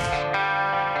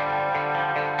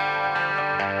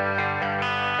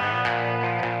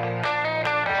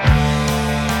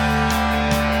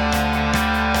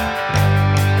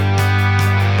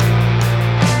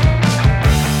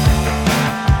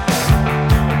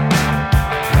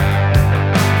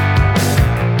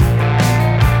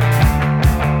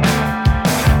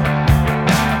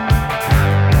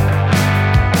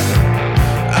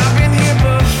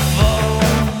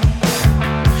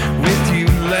 With you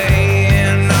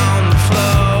laying on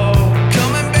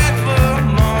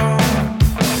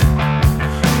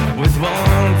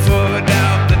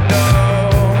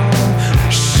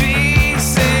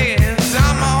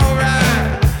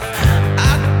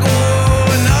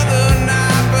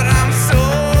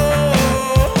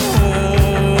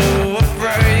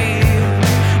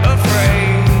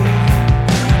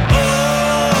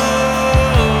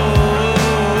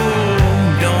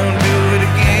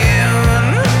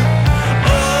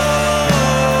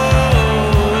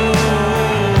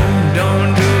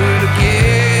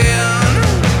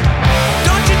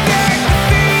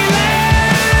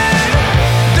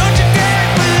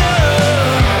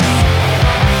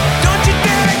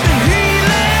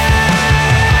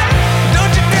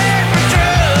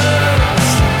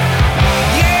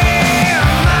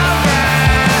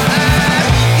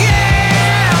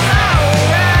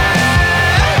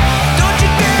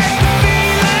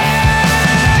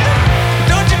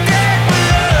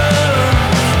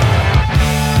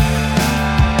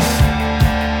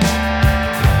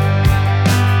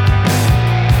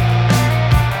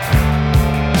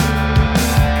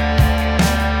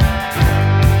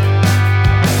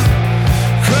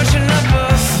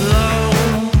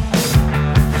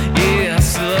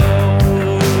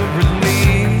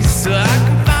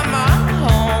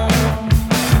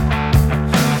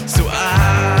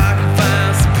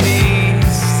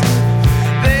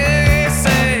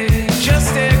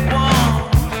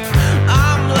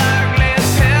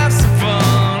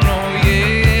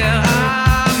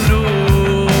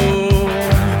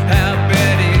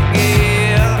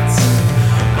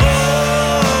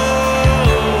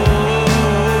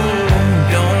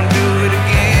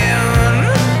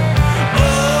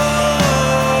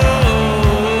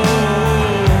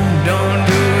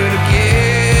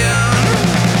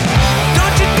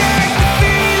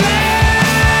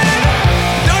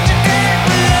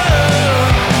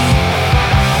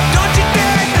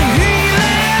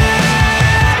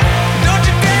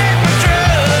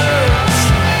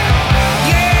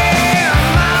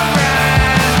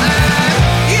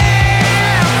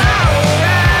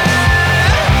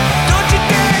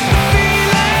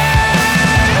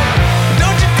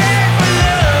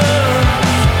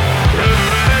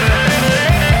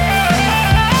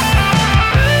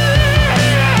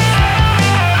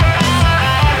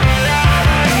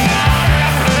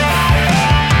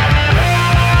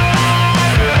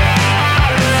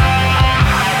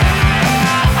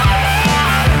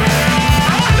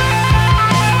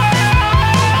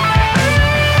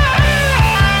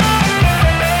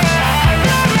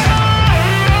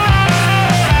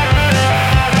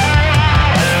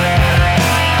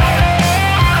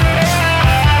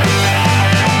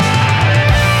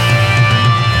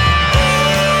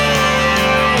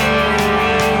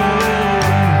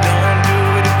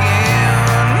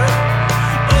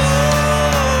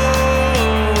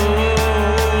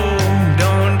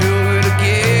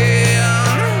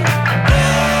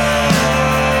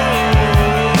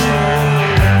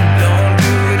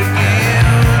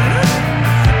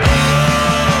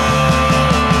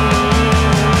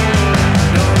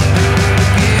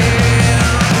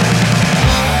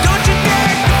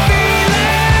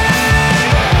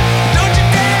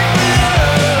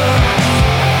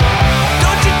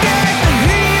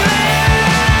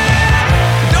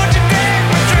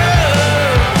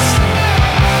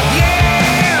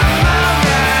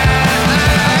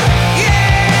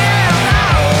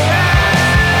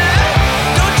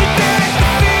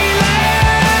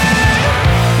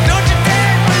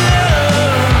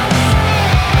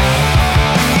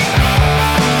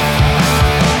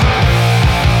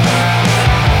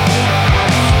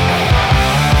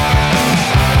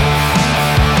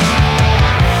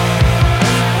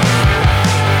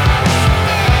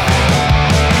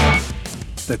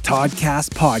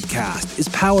Toddcast Podcast is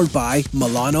powered by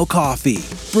Milano Coffee,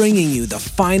 bringing you the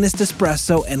finest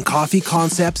espresso and coffee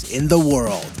concepts in the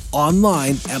world.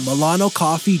 Online at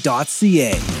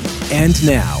milanocoffee.ca. And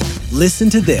now, listen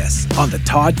to this on the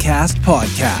Toddcast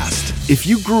Podcast. If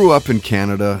you grew up in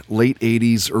Canada, late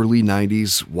 80s, early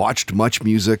 90s, watched much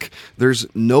music, there's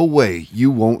no way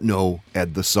you won't know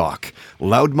Ed the Sock.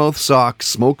 Loudmouth Sock,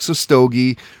 smokes a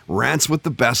stogie, rants with the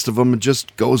best of them, and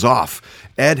just goes off.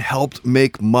 Ed helped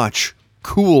make much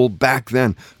cool back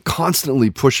then, constantly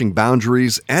pushing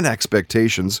boundaries and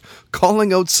expectations,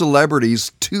 calling out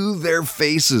celebrities to their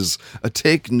faces, a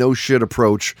take-no-shit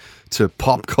approach to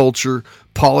pop culture,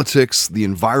 politics, the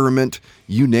environment,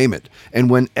 you name it. And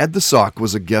when Ed the Sock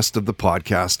was a guest of the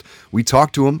podcast, we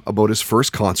talked to him about his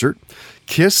first concert,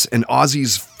 Kiss and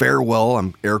Ozzy's farewell,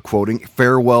 I'm air quoting,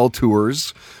 farewell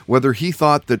tours, whether he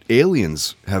thought that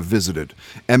aliens have visited.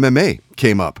 MMA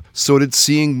came up, so did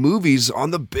seeing movies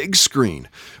on the big screen.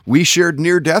 We shared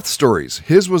near-death stories.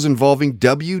 His was involving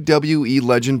WWE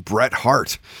legend Bret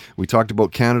Hart. We talked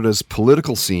about Canada's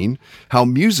political scene, how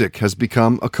music has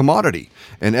become a commodity.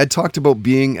 And Ed talked about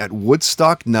being at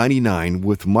Woodstock 99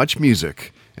 with much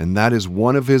music, and that is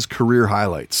one of his career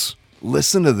highlights.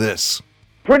 Listen to this.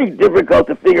 Pretty difficult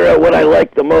to figure out what I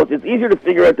like the most. It's easier to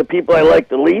figure out the people I like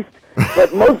the least,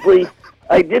 but mostly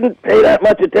I didn't pay that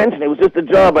much attention. It was just a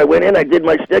job. I went in, I did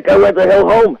my shtick, I went the hell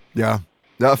home. Yeah,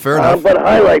 fair enough. But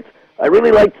highlights, I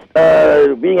really liked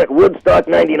being at Woodstock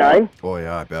 99. Oh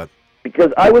yeah, I bet.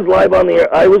 Because I was live on the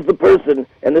air. I was the person,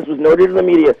 and this was noted in the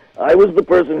media, I was the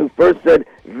person who first said,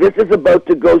 this is about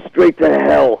to go straight to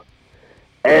hell.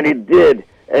 And it did.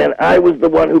 And I was the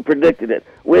one who predicted it,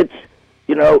 which,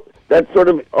 you know, that's sort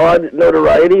of odd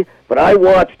notoriety, but I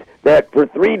watched that for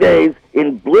 3 days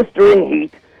in blistering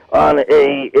heat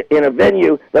in a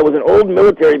venue that was an old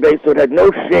military base, so it had no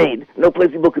shade, no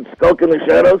place people could skulk in the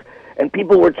shadows, and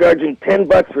people were charging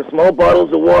 $10 for small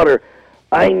bottles of water.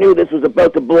 I knew this was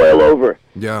about to boil over.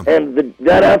 Yeah. And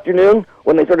that afternoon,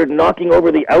 when they started knocking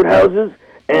over the outhouses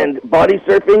and body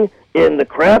surfing in the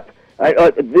crap,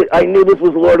 I knew this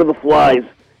was Lord of the Flies.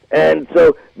 And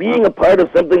so being a part of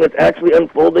something that's actually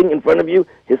unfolding in front of you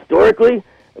historically,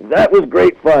 that was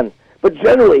great fun. But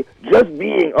generally, just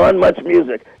being on Much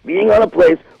Music, being on a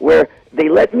place where they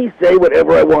let me say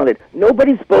whatever I wanted.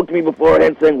 Nobody spoke to me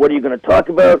beforehand saying, what are you going to talk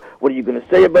about? What are you going to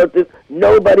say about this?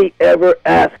 Nobody ever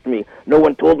asked me. No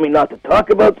one told me not to talk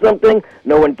about something.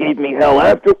 No one gave me hell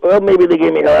after. Well, maybe they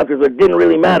gave me hell after, but it didn't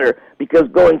really matter because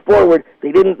going forward,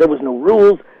 there was no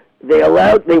rules. They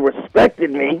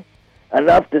respected me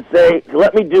enough to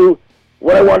let me do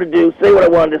what I wanted to do, say what I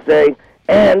wanted to say,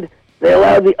 and they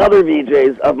allowed the other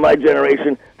VJs of my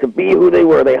generation to be who they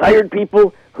were. They hired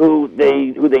people who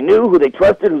they knew, who they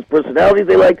trusted, whose personalities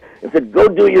they liked, and said, go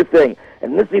do your thing.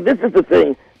 And this is the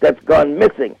thing that's gone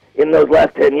missing in those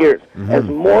last 10 years. Mm-hmm. As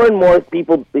more and more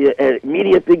people,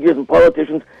 media figures and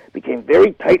politicians, became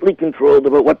very tightly controlled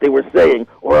about what they were saying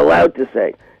or allowed to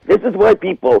say. This is why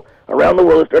people around the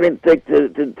world are starting to take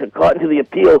to cotton to the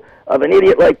appeal of an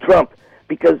idiot like Trump,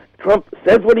 because Trump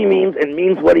says what he means and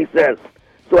means what he says.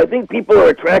 So I think people are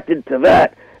attracted to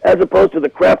that as opposed to the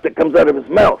crap that comes out of his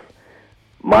mouth.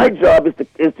 My job is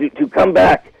to come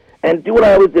back and do what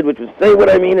I always did, which was say what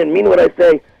I mean and mean what I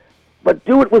say, but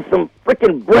do it with some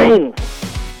frickin' brains.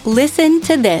 Listen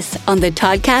to This on the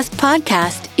Toddcast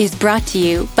Podcast is brought to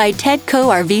you by Tedco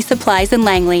RV Supplies in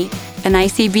Langley, an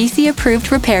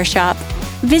ICBC-approved repair shop.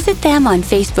 Visit them on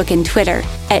Facebook and Twitter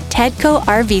at Tedco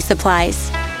RV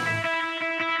Supplies.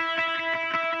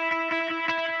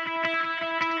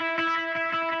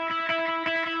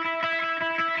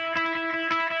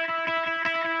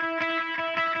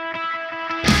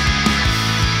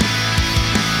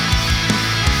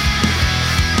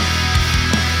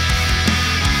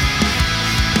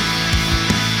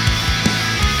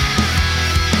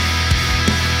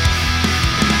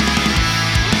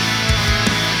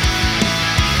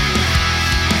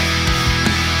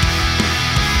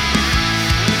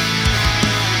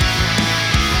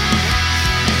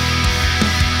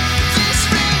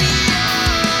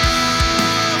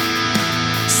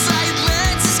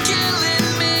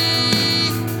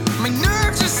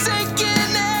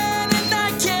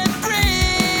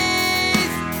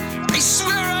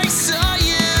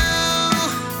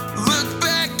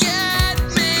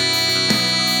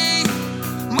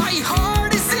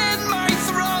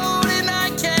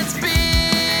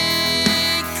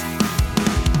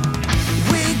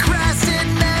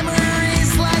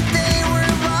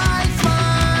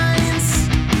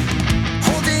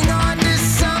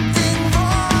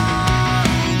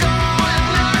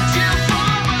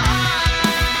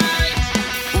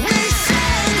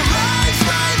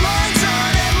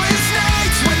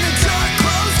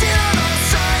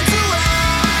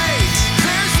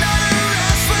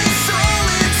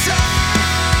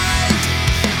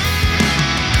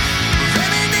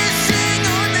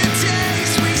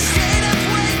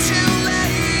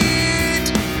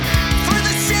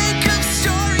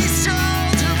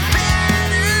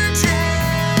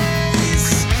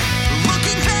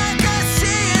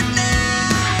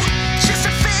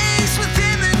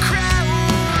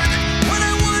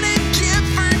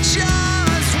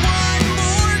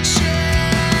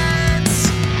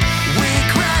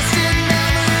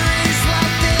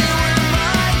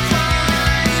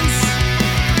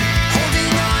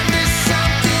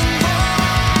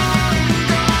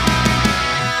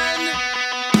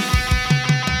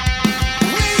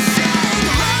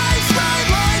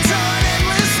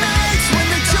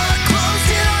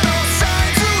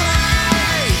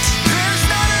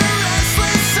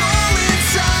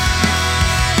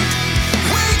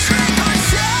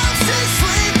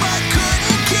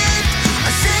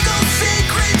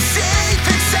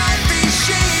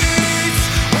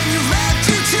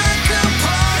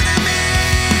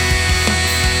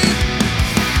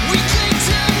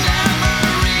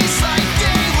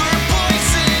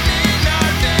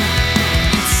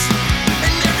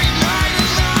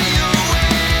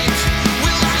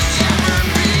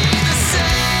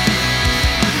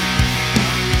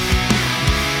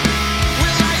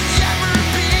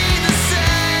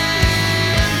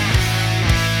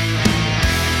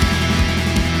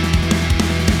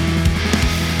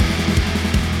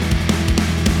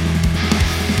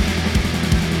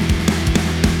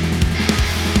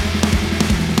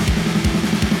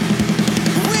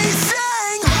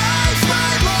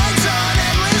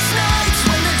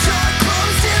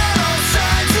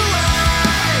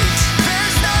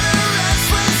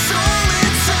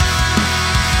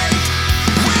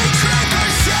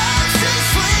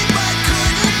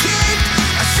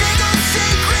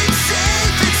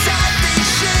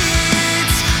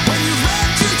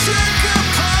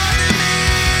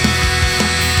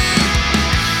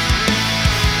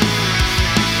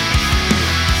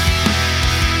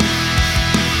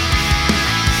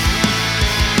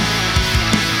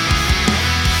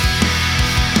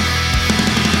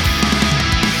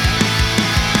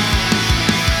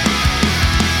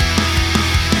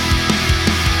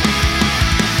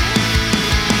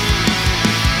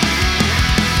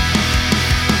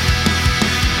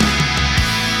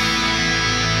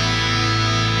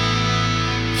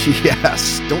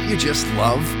 Yes, don't you just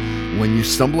love when you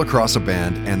stumble across a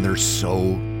band and they're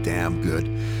so damn good?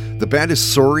 The band is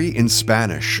Sorry in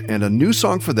Spanish, and a new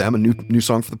song for them, a new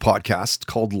song for the podcast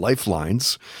called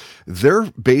Lifelines. They're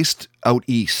based out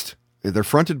east. They're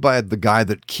fronted by the guy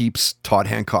that keeps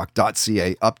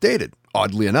toddhancock.ca updated,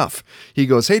 oddly enough. He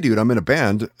goes, hey, dude, I'm in a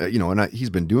band, and he's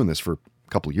been doing this for a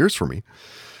couple of years for me.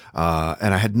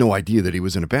 And I had no idea that he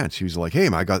was in a band. So he was like, hey,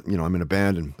 man, I'm in a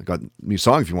band and I got a new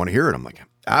song if you want to hear it. I'm like,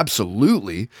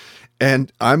 absolutely.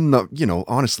 And I'm not,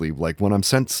 honestly, like when I'm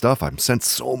sent stuff, I'm sent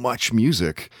so much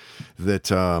music that,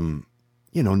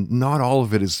 not all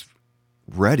of it is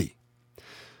ready.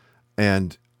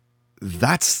 And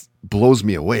that's blows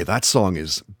me away. That song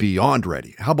is beyond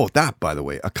ready. How about that, by the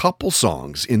way? A couple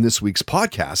songs in this week's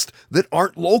podcast that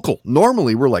aren't local.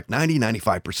 Normally, we're like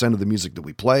 95% of the music that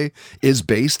we play is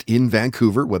based in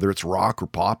Vancouver, whether it's rock or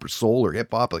pop or soul or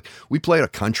hip hop. Like we play a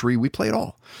country, we play it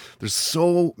all. There's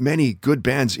so many good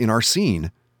bands in our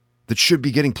scene that should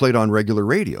be getting played on regular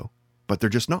radio, but they're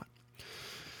just not.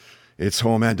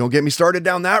 Man, don't get me started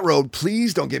down that road.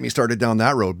 Please don't get me started down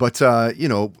that road. But,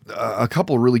 a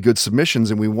couple of really good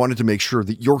submissions, and we wanted to make sure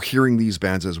that you're hearing these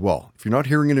bands as well. If you're not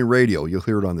hearing it in radio, you'll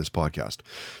hear it on this podcast.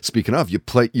 Speaking of,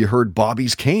 you heard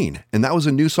Bobby's Cane, and that was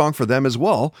a new song for them as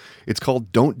well. It's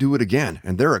called Don't Do It Again,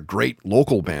 and they're a great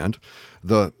local band.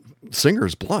 The singer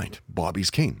is blind, Bobby's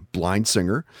Cane, blind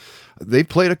singer. They've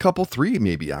played three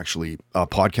maybe actually,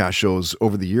 podcast shows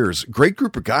over the years. Great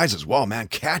group of guys as well, man.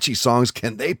 Catchy songs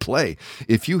can they play?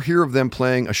 If you hear of them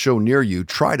playing a show near you,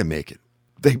 try to make it.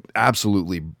 They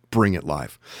absolutely bring it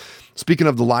live. Speaking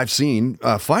of the live scene,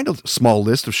 find a small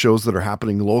list of shows that are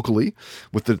happening locally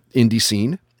with the indie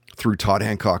scene through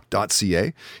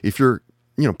toddhancock.ca. If you're,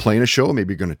 playing a show,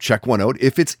 maybe you're going to check one out.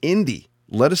 If it's indie,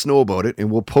 let us know about it, and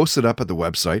we'll post it up at the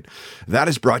website. That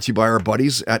is brought to you by our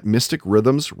buddies at Mystic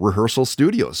Rhythms Rehearsal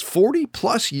Studios.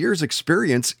 40-plus years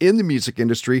experience in the music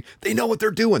industry. They know what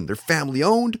they're doing. They're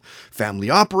family-owned,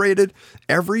 family-operated.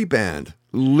 Every band,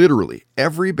 literally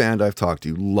every band I've talked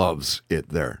to loves it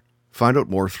there. Find out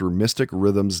more through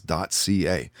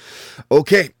mysticrhythms.ca.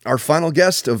 Okay, our final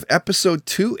guest of episode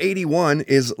 281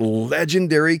 is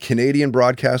legendary Canadian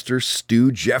broadcaster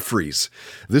Stu Jefferies.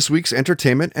 This week's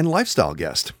entertainment and lifestyle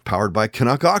guest, powered by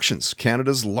Canuck Auctions,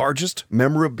 Canada's largest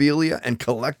memorabilia and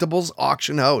collectibles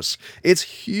auction house. It's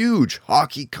huge.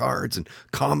 Hockey cards and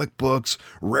comic books,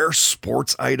 rare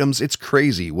sports items. It's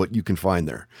crazy what you can find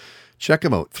there. Check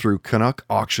him out through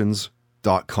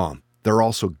canuckauctions.com. They're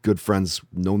also good friends,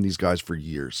 known these guys for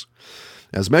years.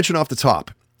 As mentioned off the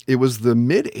top, it was the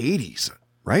mid-'80s,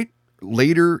 right?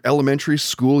 Later elementary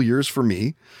school years for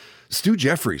me. Stu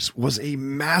Jefferies was a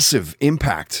massive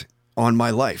impact on my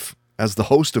life as the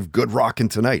host of Good Rockin'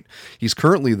 Tonight. He's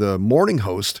currently the morning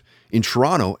host in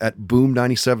Toronto at Boom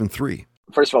 97.3.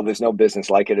 First of all, there's no business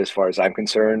like it as far as I'm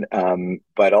concerned.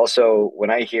 But also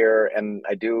when I hear, and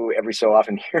I do every so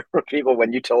often hear from people,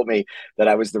 when you told me that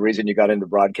I was the reason you got into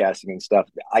broadcasting and stuff,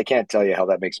 I can't tell you how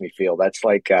that makes me feel. That's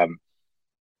like,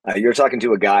 you're talking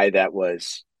to a guy that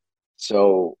was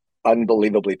so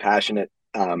unbelievably passionate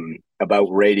about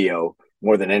radio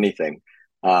more than anything.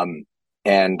 And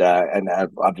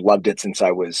I've loved it since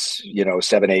I was,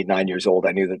 7, 8, 9 years old.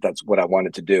 I knew that that's what I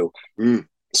wanted to do.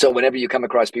 So whenever you come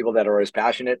across people that are as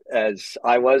passionate as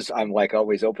I was, I'm like,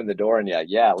 always open the door and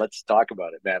yeah, let's talk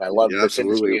about it, man. I love this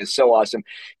industry. It's so awesome.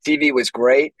 TV was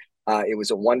great. It was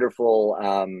a wonderful,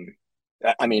 an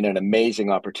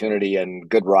amazing opportunity, and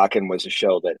Good Rockin' was a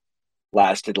show that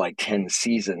lasted like 10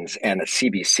 seasons, and a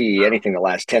CBC, anything that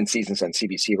lasts 10 seasons on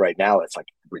CBC right now, it's like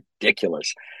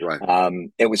ridiculous. Right.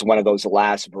 It was one of those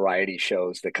last variety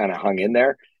shows that kind of hung in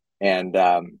there. And,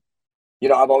 I've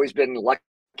always been lucky.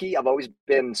 I've always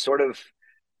been sort of,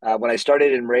 when I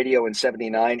started in radio in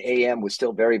 79, AM was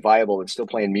still very viable and still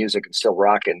playing music and still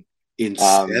rocking. In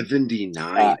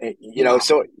 79? Wow.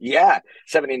 So yeah,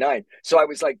 79. So I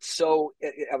was like,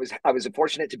 I was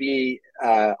fortunate to be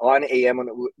on AM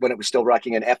when it was still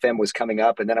rocking, and FM was coming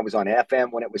up. And then I was on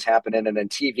FM when it was happening, and then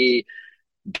TV,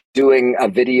 doing a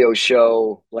video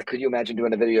show. Like, could you imagine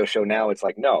doing a video show now? It's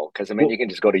like, no, because you can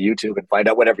just go to YouTube and find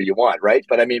out whatever you want, right?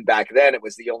 But back then it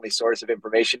was the only source of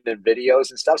information and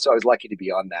videos and stuff. So I was lucky to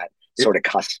be on that sort of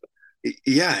cusp.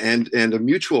 Yeah, and a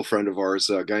mutual friend of ours,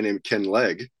 a guy named Ken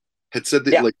Legg, had said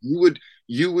that like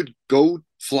you would go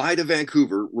fly to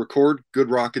Vancouver, record Good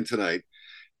Rockin' Tonight,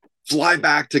 fly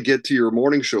back to get to your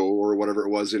morning show or whatever it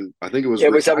was. And I think it was. I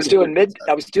was doing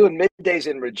middays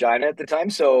in Regina at the time.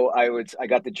 So I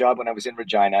got the job when I was in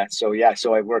Regina. So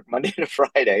so I worked Monday to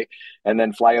Friday, and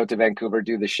then fly out to Vancouver,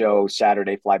 do the show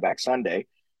Saturday, fly back Sunday.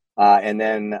 And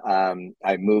then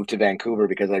I moved to Vancouver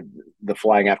because the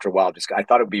flying after a while I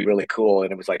thought it would be really cool,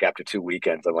 and it was like after 2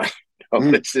 weekends, I'm like,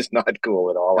 no, this is not cool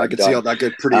at all. I could see how that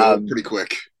get pretty old pretty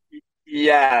quick.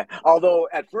 Yeah. Although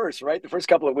at first, right, the first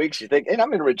couple of weeks, you think, and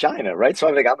I'm in Regina, right? So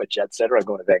I think I'm a jet setter. I'm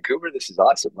going to Vancouver. This is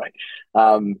awesome, right?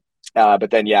 But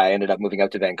then, yeah, I ended up moving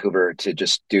out to Vancouver to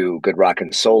just do Good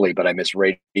Rockin' solely. But I miss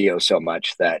radio so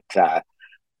much that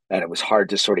and it was hard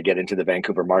to sort of get into the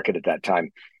Vancouver market at that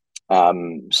time.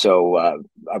 So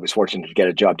I was fortunate to get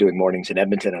a job doing mornings in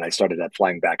Edmonton, and I started that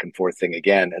flying back and forth thing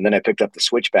again. And then I picked up the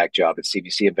switchback job at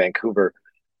CBC in Vancouver.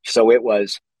 So it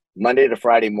was Monday to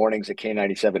Friday mornings at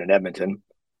K97 in Edmonton,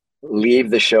 leave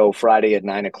the show Friday at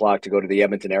 9:00 to go to the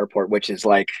Edmonton airport, which is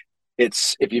like,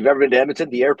 if you've ever been to Edmonton,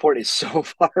 the airport is so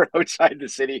far outside the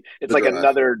city. It's like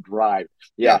another drive.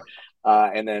 Yeah.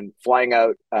 And then flying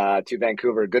out to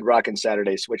Vancouver, Good Rockin'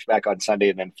 Saturday, switch back on Sunday,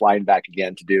 and then flying back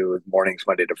again to do mornings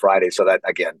Monday to Friday. So that,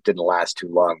 again, didn't last too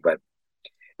long. But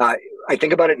I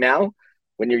think about it now,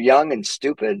 when you're young and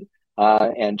stupid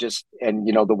and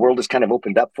the world has kind of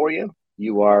opened up for you,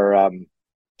 you're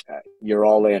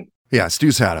all in. Yeah,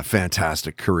 Stu's had a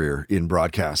fantastic career in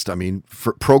broadcast. I mean,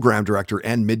 for program director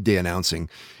and midday announcing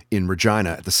in Regina,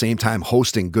 at the same time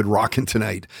hosting Good Rockin'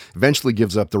 Tonight. Eventually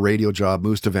gives up the radio job,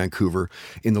 moves to Vancouver.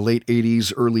 In the late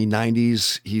 80s, early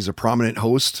 90s, he's a prominent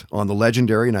host on the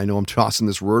legendary, and I know I'm tossing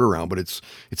this word around, but it's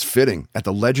fitting, at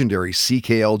the legendary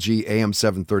CKLG AM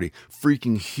 730,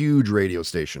 freaking huge radio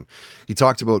station. He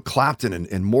talked about Clapton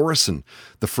and Morrison,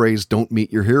 the phrase, "don't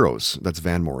meet your heroes." That's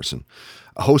Van Morrison.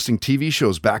 Hosting TV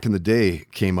shows back in the day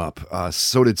came up.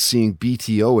 So did seeing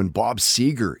BTO and Bob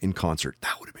Seger in concert.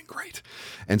 That would have been great.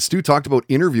 And Stu talked about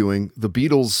interviewing the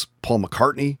Beatles, Paul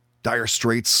McCartney, Dire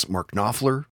Straits, Mark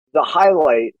Knopfler. The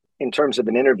highlight in terms of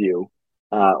an interview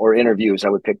or interviews, I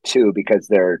would pick two because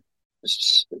they're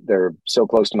so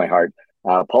close to my heart.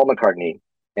 Paul McCartney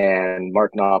and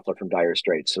Mark Knopfler from Dire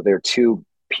Straits. So they're two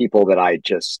people that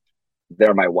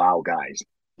they're my wow guys.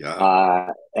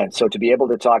 Yeah. And so to be able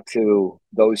to talk to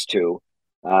those two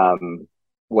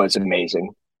was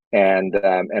amazing. And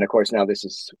of course, now this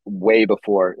is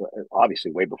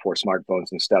obviously way before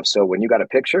smartphones and stuff. So when you got a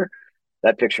picture,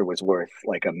 that picture was worth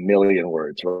like a million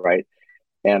words, right?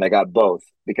 And I got both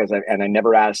because I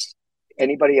never asked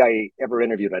anybody I ever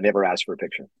interviewed. I never asked for a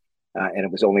picture. And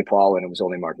it was only Paul and it was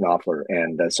only Mark Knopfler.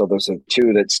 And so those are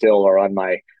two that still are on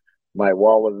my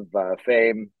wall of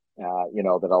fame.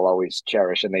 That I'll always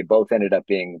cherish. And they both ended up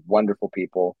being wonderful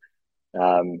people.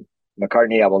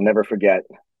 McCartney, I will never forget,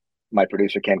 my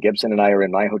producer, Ken Gibson, and I are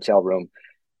in my hotel room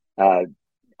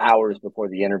hours before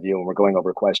the interview, and we're going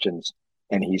over questions.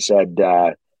 And he said,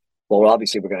 well,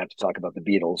 obviously we're going to have to talk about the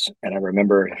Beatles. And I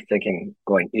remember thinking,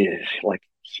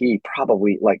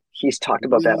 he's talked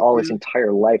about that all his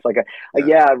entire life.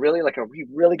 Yeah, really? Like, are we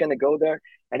really going to go there?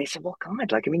 And he said, well,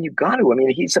 God, you got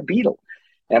to. He's a Beatle.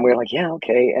 And we were like, yeah,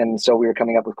 okay. And so we were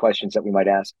coming up with questions that we might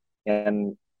ask.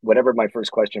 And whatever my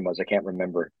first question was, I can't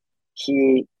remember.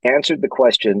 He answered the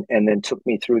question and then took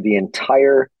me through the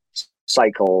entire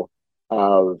cycle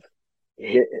of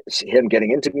him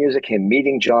getting into music, him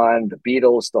meeting John, the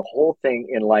Beatles, the whole thing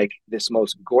in like this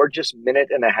most gorgeous 1.5-minute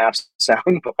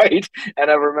soundbite.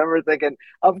 And I remember thinking,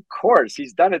 of course,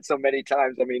 he's done it so many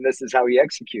times. This is how he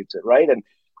executes it, right? And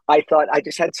I thought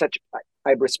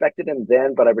I respected him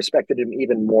then, but I respected him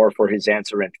even more for his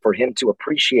answer and for him to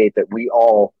appreciate that we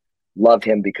all love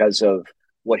him because of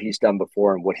what he's done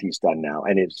before and what he's done now.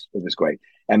 And it was great.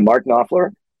 And Mark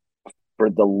Knopfler, for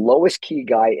the lowest key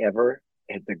guy ever,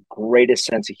 had the greatest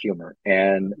sense of humor.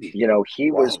 And,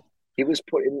 he was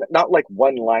put in, not like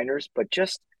one-liners, but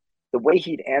just the way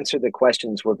he'd answer the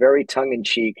questions were very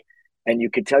tongue-in-cheek. And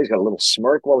you could tell he's got a little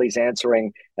smirk while he's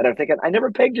answering. And I'm thinking, I never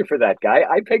pegged you for that guy.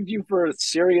 I pegged you for a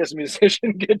serious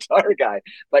musician guitar guy.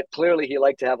 But clearly he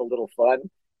liked to have a little fun.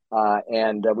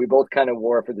 And we both kind of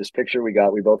wore, for this picture we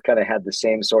both kind of had the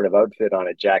same sort of outfit on,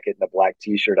 a jacket and a black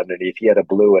T-shirt underneath. He had a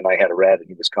blue and I had a red, and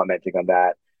he was commenting on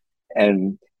that.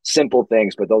 And simple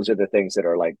things, but those are the things that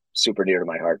are like super near to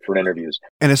my heart for interviews.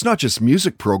 And it's not just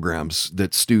music programs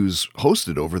that Stu's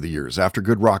hosted over the years. After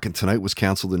Good Rockin' Tonight was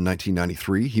canceled in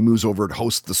 1993, he moves over to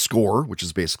host The Score, which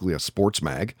is basically a sports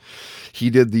mag. He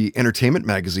did the entertainment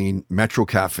magazine Metro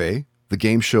Cafe, the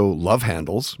game show Love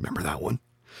Handles. Remember that one?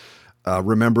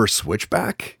 Remember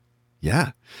Switchback?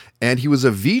 Yeah. And he was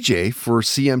a VJ for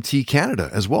CMT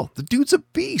Canada as well. The dude's a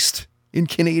beast in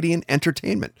Canadian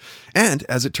entertainment. And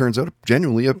as it turns out,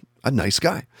 genuinely a nice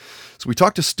guy. So we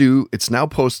talked to Stu. It's now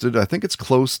posted. I think it's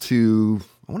close to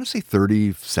I want to say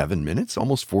 37 minutes,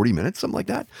 almost 40 minutes, something like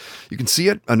that. You can see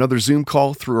it, another Zoom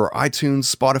call through our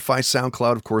iTunes, Spotify,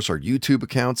 SoundCloud, of course, our YouTube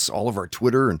accounts, all of our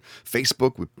Twitter and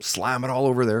Facebook. We slam it all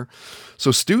over there.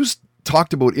 So Stu's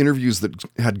talked about interviews that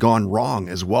had gone wrong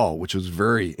as well, which was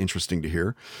very interesting to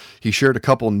hear. He shared a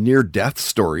couple near-death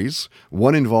stories,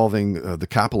 one involving the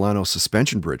Capilano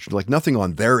suspension bridge. Like nothing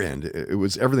on their end.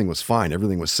 Everything was fine.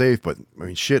 Everything was safe, but I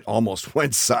mean, shit almost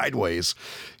went sideways.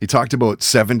 He talked about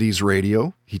 70s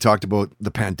radio. He talked about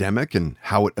the pandemic and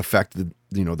how it affected,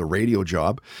 the radio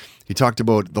job. He talked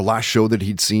about the last show that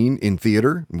he'd seen in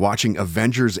theater, watching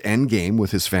Avengers Endgame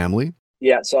with his family.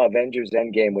 Yeah, saw Avengers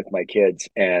Endgame with my kids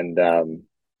and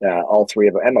all three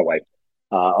of them, and my wife,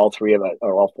 all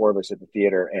four of us at the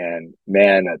theater. And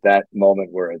man, at that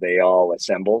moment where they all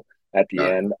assemble at the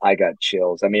end, I got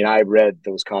chills. I mean, I read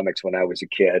those comics when I was a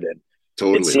kid, and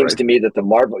it seems to me that the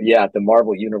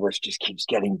Marvel universe just keeps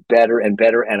getting better and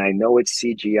better. And I know it's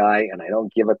CGI, and I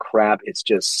don't give a crap. It's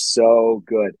just so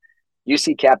good. You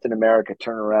see Captain America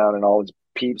turn around, and all his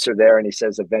peeps are there, and he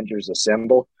says, "Avengers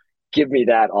assemble." Give me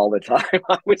that all the time.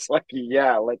 I was like,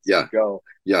 let's go.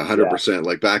 Yeah, 100%.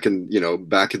 Like back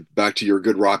to your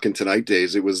Good Rockin' Tonight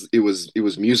days, it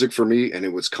was music for me, and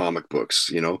it was comic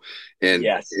books, and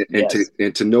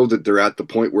to know that they're at the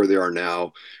point where they are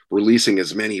now, releasing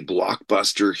as many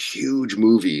blockbuster, huge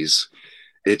movies.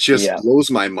 It just blows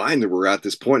my mind that we're at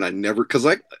this point. I never, because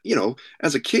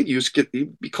as a kid,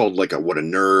 you'd be called like what a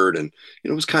nerd, and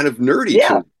it was kind of nerdy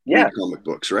to read comic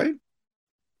books, right?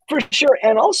 For sure.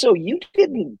 And also, you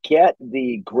didn't get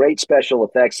the great special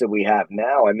effects that we have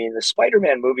now. I mean, the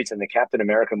Spider-Man movies and the Captain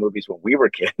America movies when we were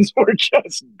kids were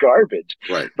just garbage.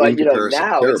 Right. But,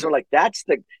 now it's sort of like, that's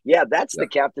the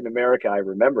Captain America I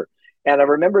remember. And I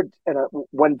remembered,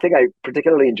 one thing I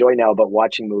particularly enjoy now about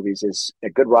watching movies is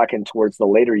at Good Rockin' towards the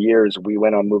later years, we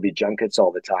went on movie junkets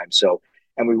all the time. So,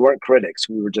 and we weren't critics,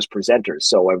 we were just presenters.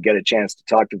 So I would get a chance to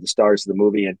talk to the stars of the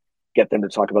movie and get them to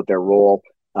talk about their role.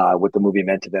 What the movie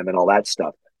meant to them and all that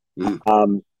stuff. And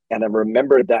I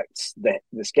remember that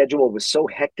the schedule was so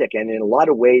hectic, and in a lot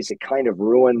of ways it kind of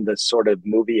ruined the sort of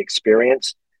movie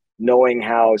experience, knowing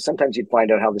how sometimes you'd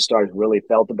find out how the stars really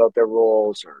felt about their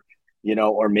roles, or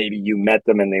maybe you met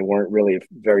them and they weren't really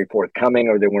very forthcoming,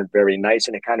 or they weren't very nice,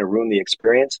 and it kind of ruined the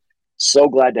experience. So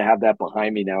glad to have that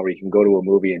behind me now, where you can go to a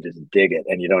movie and just dig it,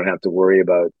 and you don't have to worry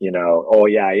about,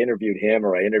 I interviewed him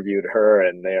or I interviewed her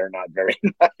and they're not very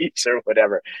nice or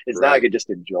whatever. It's now I could just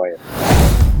enjoy it.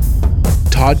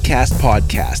 Toddcast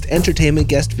Podcast entertainment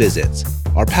guest visits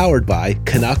are powered by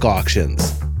Canuck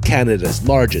Auctions, Canada's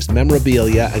largest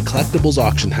memorabilia and collectibles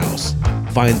auction house.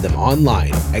 Find them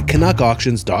online at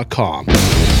canuckauctions.com.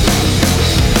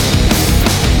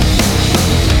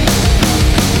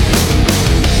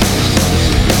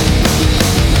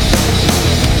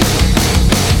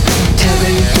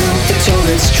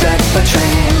 Track by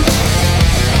train,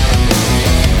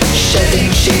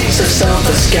 shedding sheets of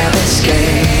sulfur scab and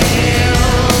scale.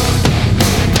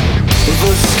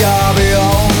 The scar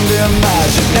beyond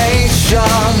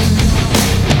imagination,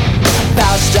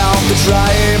 passed down the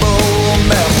tribal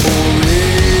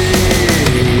memories.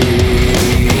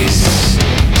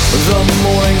 The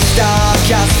morning star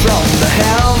cast from the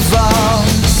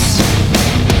heavens.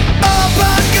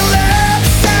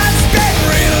 Apocalypse has been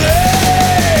released.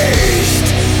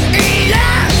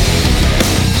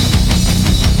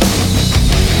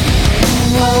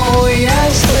 Oh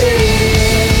yes,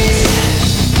 please.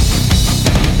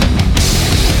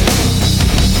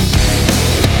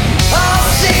 I'll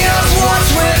see us watch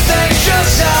with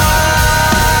anxious eye.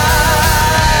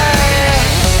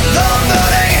 The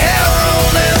burning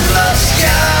herald in the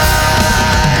sky.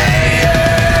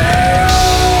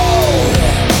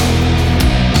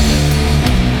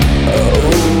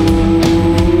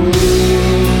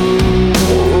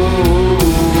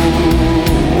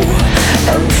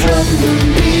 And from the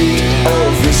beat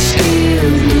of the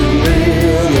skin, the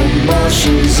real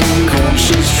emotions,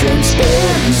 unconscious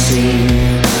transparency.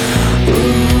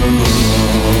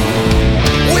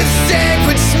 With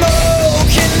sacred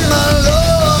smoke in my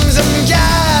lungs, I'm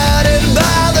guided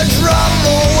by the drum,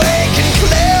 awakened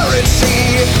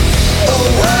clarity.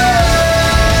 Oh,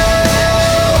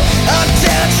 a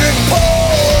tantric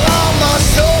pull on my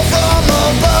soul from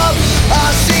above. I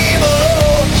see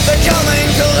below the coming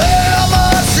calamity.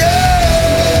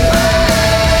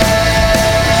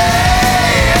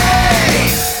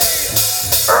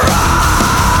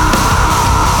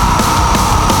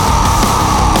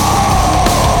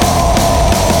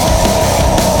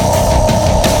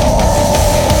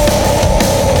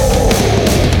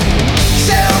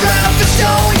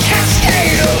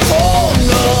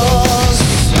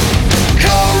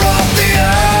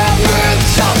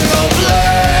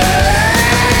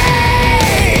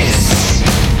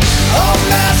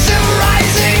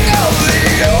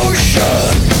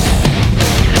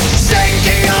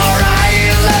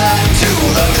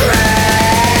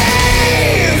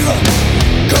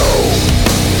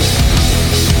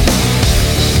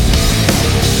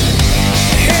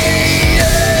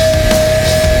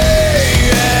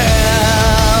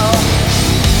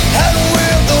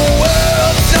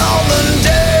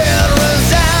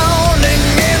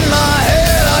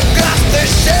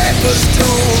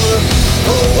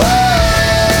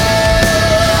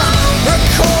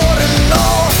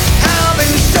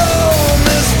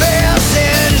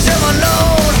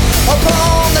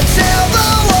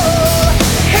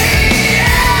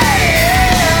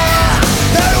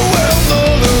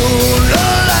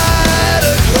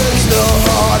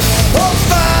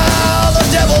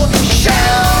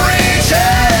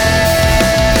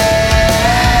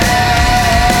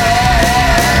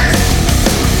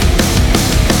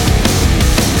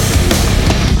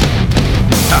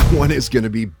 going to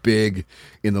be big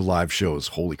in the live shows.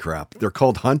 Holy crap. They're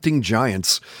called Hunting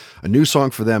Giants. A new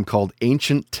song for them called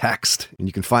Ancient Text. And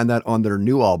you can find that on their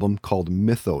new album called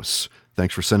Mythos.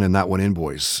 Thanks for sending that one in,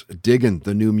 boys. Digging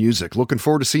the new music. Looking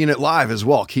forward to seeing it live as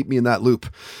well. Keep me in that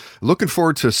loop. Looking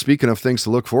forward to, speaking of things to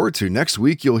look forward to, next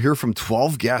week you'll hear from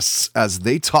 12 guests as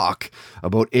they talk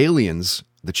about aliens,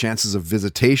 the chances of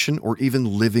visitation, or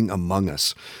even living among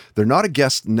us. They're not a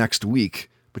guest next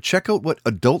week, but check out what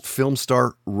adult film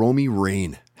star Romy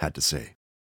Rain had to say.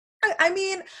 I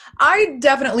mean, I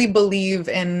definitely believe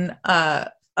in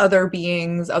other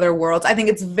beings, other worlds. I think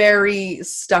it's very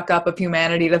stuck up of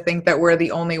humanity to think that we're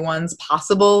the only ones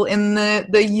possible in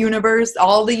the universe,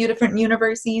 all the different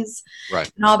universes, right,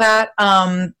 and all that.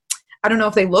 I don't know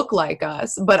if they look like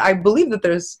us, but I believe that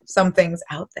there's some things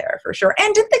out there for sure.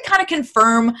 And didn't they kind of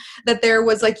confirm that there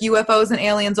was like UFOs and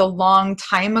aliens a long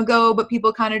time ago, but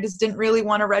people kind of just didn't really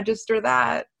want to register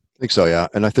that? I think so, yeah.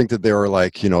 And I think that they were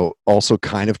like, also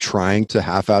kind of trying to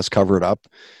half-ass cover it up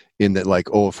in that, like,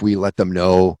 oh, if we let them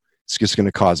know, it's just going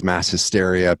to cause mass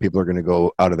hysteria. People are going to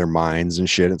go out of their minds and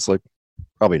shit. It's like,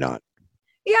 probably not.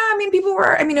 Yeah, I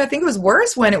mean, I think it was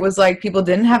worse when it was like people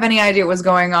didn't have any idea what was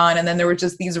going on, and then there were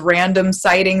just these random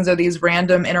sightings or these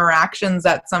random interactions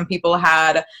that some people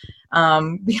had.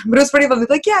 But it was pretty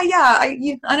like,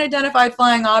 unidentified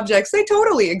flying objects, they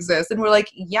totally exist. And we're like,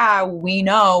 yeah, we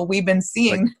know, we've been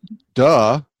seeing. Like,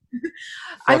 duh.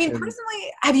 I mean,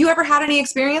 personally, have you ever had any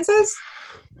experiences?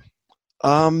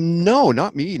 No,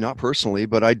 not me, not personally,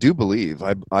 but I do believe.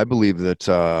 I believe that,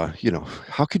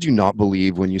 how could you not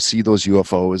believe when you see those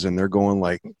UFOs and they're going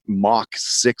like Mach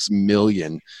 6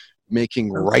 million,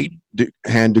 making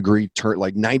right-hand degree turn,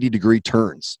 like 90-degree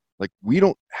turns. Like, we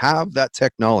don't have that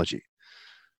technology.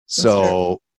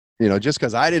 So, just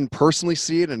because I didn't personally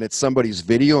see it and it's somebody's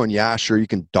video, and yeah, sure, you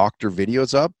can doctor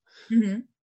videos up. Mm-hmm.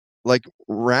 Like,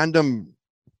 random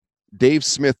Dave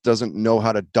Smith doesn't know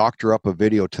how to doctor up a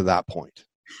video to that point.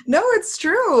 No, it's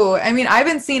true. I mean, I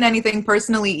haven't seen anything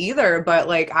personally either, but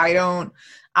like, I don't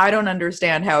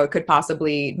understand how it could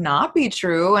possibly not be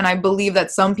true. And I believe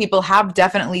that some people have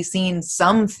definitely seen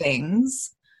some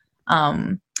things.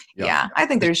 Yeah, I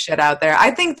think there's shit out there.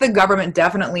 I think the government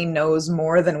definitely knows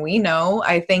more than we know.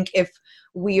 I think if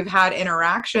we've had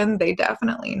interaction, they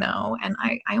definitely know. And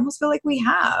I almost feel like we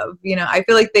have, I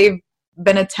feel like they've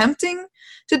been attempting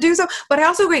to do so. But I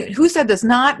also agree, who said this?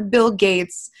 Not Bill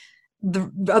Gates, the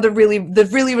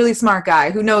really smart guy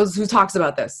who talks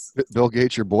about this. Bill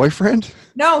Gates, your boyfriend?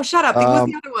 No, shut up. It was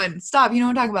the other one. Stop. You know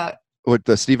what I'm talking about.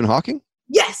 What, Stephen Hawking?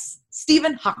 Yes.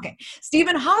 Stephen Hawking.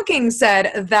 Stephen Hawking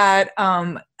said that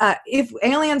if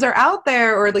aliens are out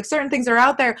there, or like certain things are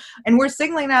out there and we're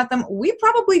signaling at them, we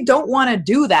probably don't want to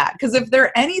do that. Because if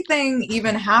they're anything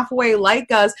even halfway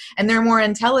like us, and they're more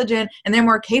intelligent and they're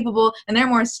more capable and they're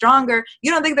more stronger,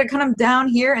 you don't think they're coming down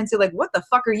here and say like, what the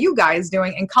fuck are you guys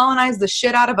doing, and colonize the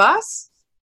shit out of us?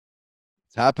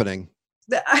 It's happening.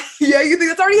 Yeah, you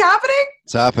think that's already happening?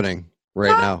 It's happening right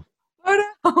now. Oh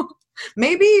no.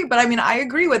 Maybe, but I mean, I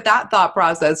agree with that thought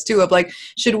process too, of like,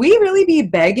 should we really be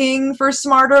begging for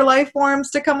smarter life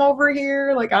forms to come over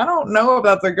here? Like, I don't know if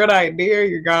that's a good idea,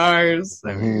 you guys.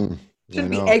 I mean, shouldn't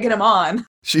be egging them on.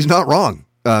 She's not wrong.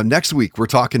 Next week, we're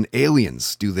talking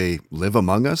aliens. Do they live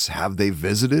among us? Have they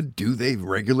visited? Do they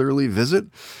regularly visit?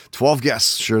 12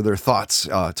 guests share their thoughts,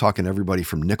 talking everybody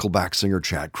from Nickelback singer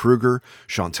Chad Kroeger,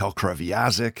 Chantal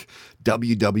Kreviazuk,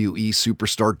 WWE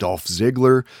superstar Dolph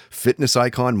Ziggler, fitness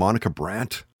icon Monica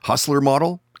Brandt, hustler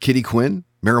model Kitty Quinn,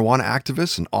 marijuana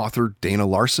activist and author Dana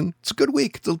Larson. It's a good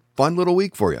week. It's a fun little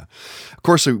week for you. Of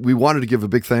course, we wanted to give a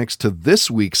big thanks to this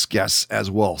week's guests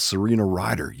as well. Serena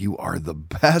Ryder, you are the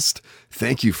best.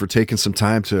 Thank you for taking some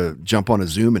time to jump on a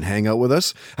Zoom and hang out with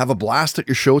us. Have a blast at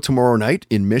your show tomorrow night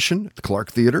in Mission at the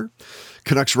Clark Theater.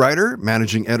 Canucks writer,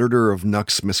 managing editor of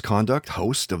Nucks Misconduct,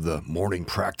 host of the Morning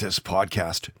Practice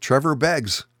podcast, Trevor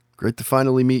Beggs. Great to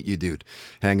finally meet you, dude.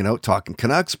 Hanging out, talking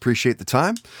Canucks. Appreciate the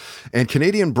time. And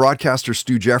Canadian broadcaster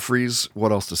Stu Jefferies,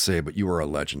 what else to say, but you are a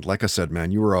legend. Like I said,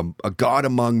 man, you are a god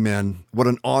among men. What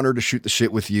an honor to shoot the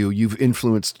shit with you. You've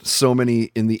influenced so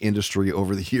many in the industry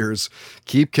over the years.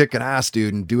 Keep kicking ass,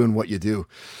 dude, and doing what you do.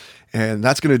 And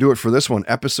that's going to do it for this one,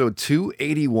 episode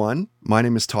 281. My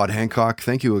name is Todd Hancock.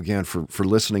 Thank you again for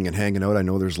listening and hanging out. I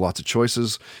know there's lots of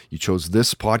choices. You chose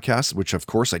this podcast, which of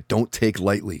course I don't take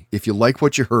lightly. If you like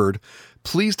what you heard,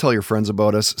 please tell your friends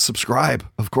about us. Subscribe.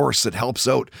 Of course, it helps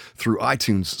out through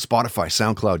iTunes, Spotify,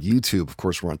 SoundCloud, YouTube. Of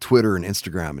course, we're on Twitter and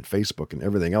Instagram and Facebook and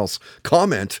everything else.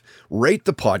 Comment, rate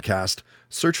the podcast,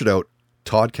 search it out,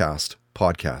 Toddcast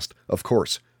Podcast. Of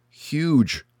course,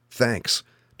 huge thanks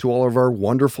to all of our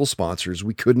wonderful sponsors.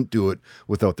 We couldn't do it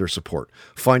without their support.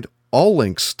 Find all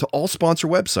links to all sponsor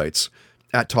websites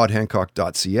at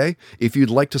toddhancock.ca. If you'd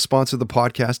like to sponsor the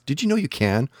podcast, did you know you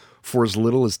can for as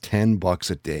little as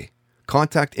 $10 a day?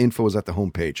 Contact info is at the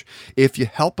homepage. If you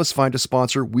help us find a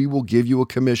sponsor, we will give you a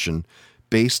commission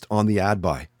based on the ad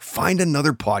buy. Find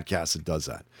another podcast that does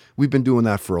that. We've been doing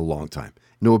that for a long time.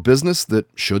 Know a business that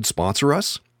should sponsor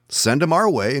us? Send them our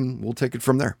way and we'll take it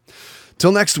from there.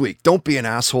 Till next week, don't be an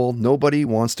asshole. Nobody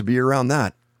wants to be around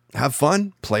that. Have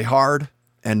fun, play hard,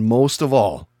 and most of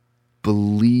all,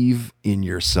 believe in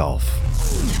yourself.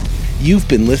 You've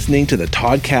been listening to the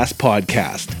Toddcast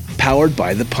podcast, powered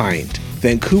by The Pint,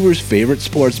 Vancouver's favorite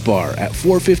sports bar at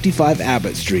 455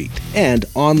 Abbott Street, and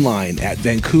online at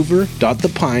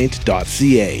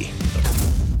vancouver.thepint.ca.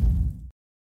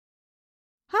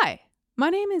 Hi,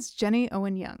 my name is Jenny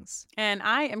Owen-Youngs. And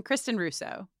I am Kristen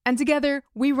Russo. And together,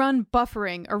 we run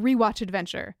Buffering, a rewatch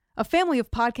adventure, a family of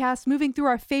podcasts moving through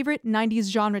our favorite 90s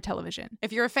genre television.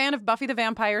 If you're a fan of Buffy the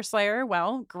Vampire Slayer,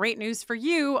 well, great news for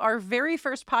you. Our very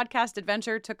first podcast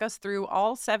adventure took us through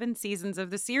all 7 seasons of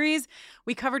the series.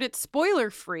 We covered it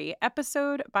spoiler-free,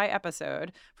 episode by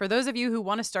episode. For those of you who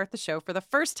want to start the show for the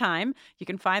first time, you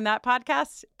can find that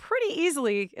podcast pretty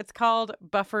easily. It's called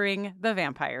Buffering the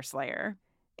Vampire Slayer.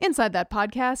 Inside that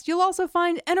podcast, you'll also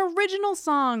find an original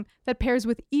song that pairs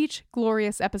with each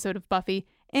glorious episode of Buffy,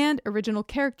 and original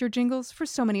character jingles for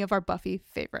so many of our Buffy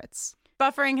favorites.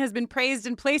 Buffering has been praised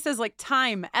in places like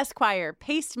Time, Esquire,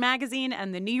 Paste Magazine,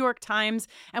 and the New York Times,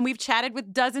 and we've chatted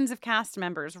with dozens of cast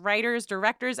members, writers,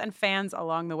 directors, and fans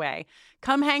along the way.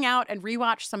 Come hang out and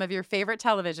rewatch some of your favorite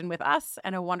television with us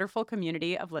and a wonderful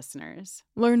community of listeners.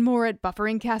 Learn more at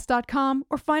bufferingcast.com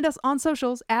or find us on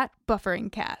socials at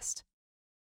bufferingcast.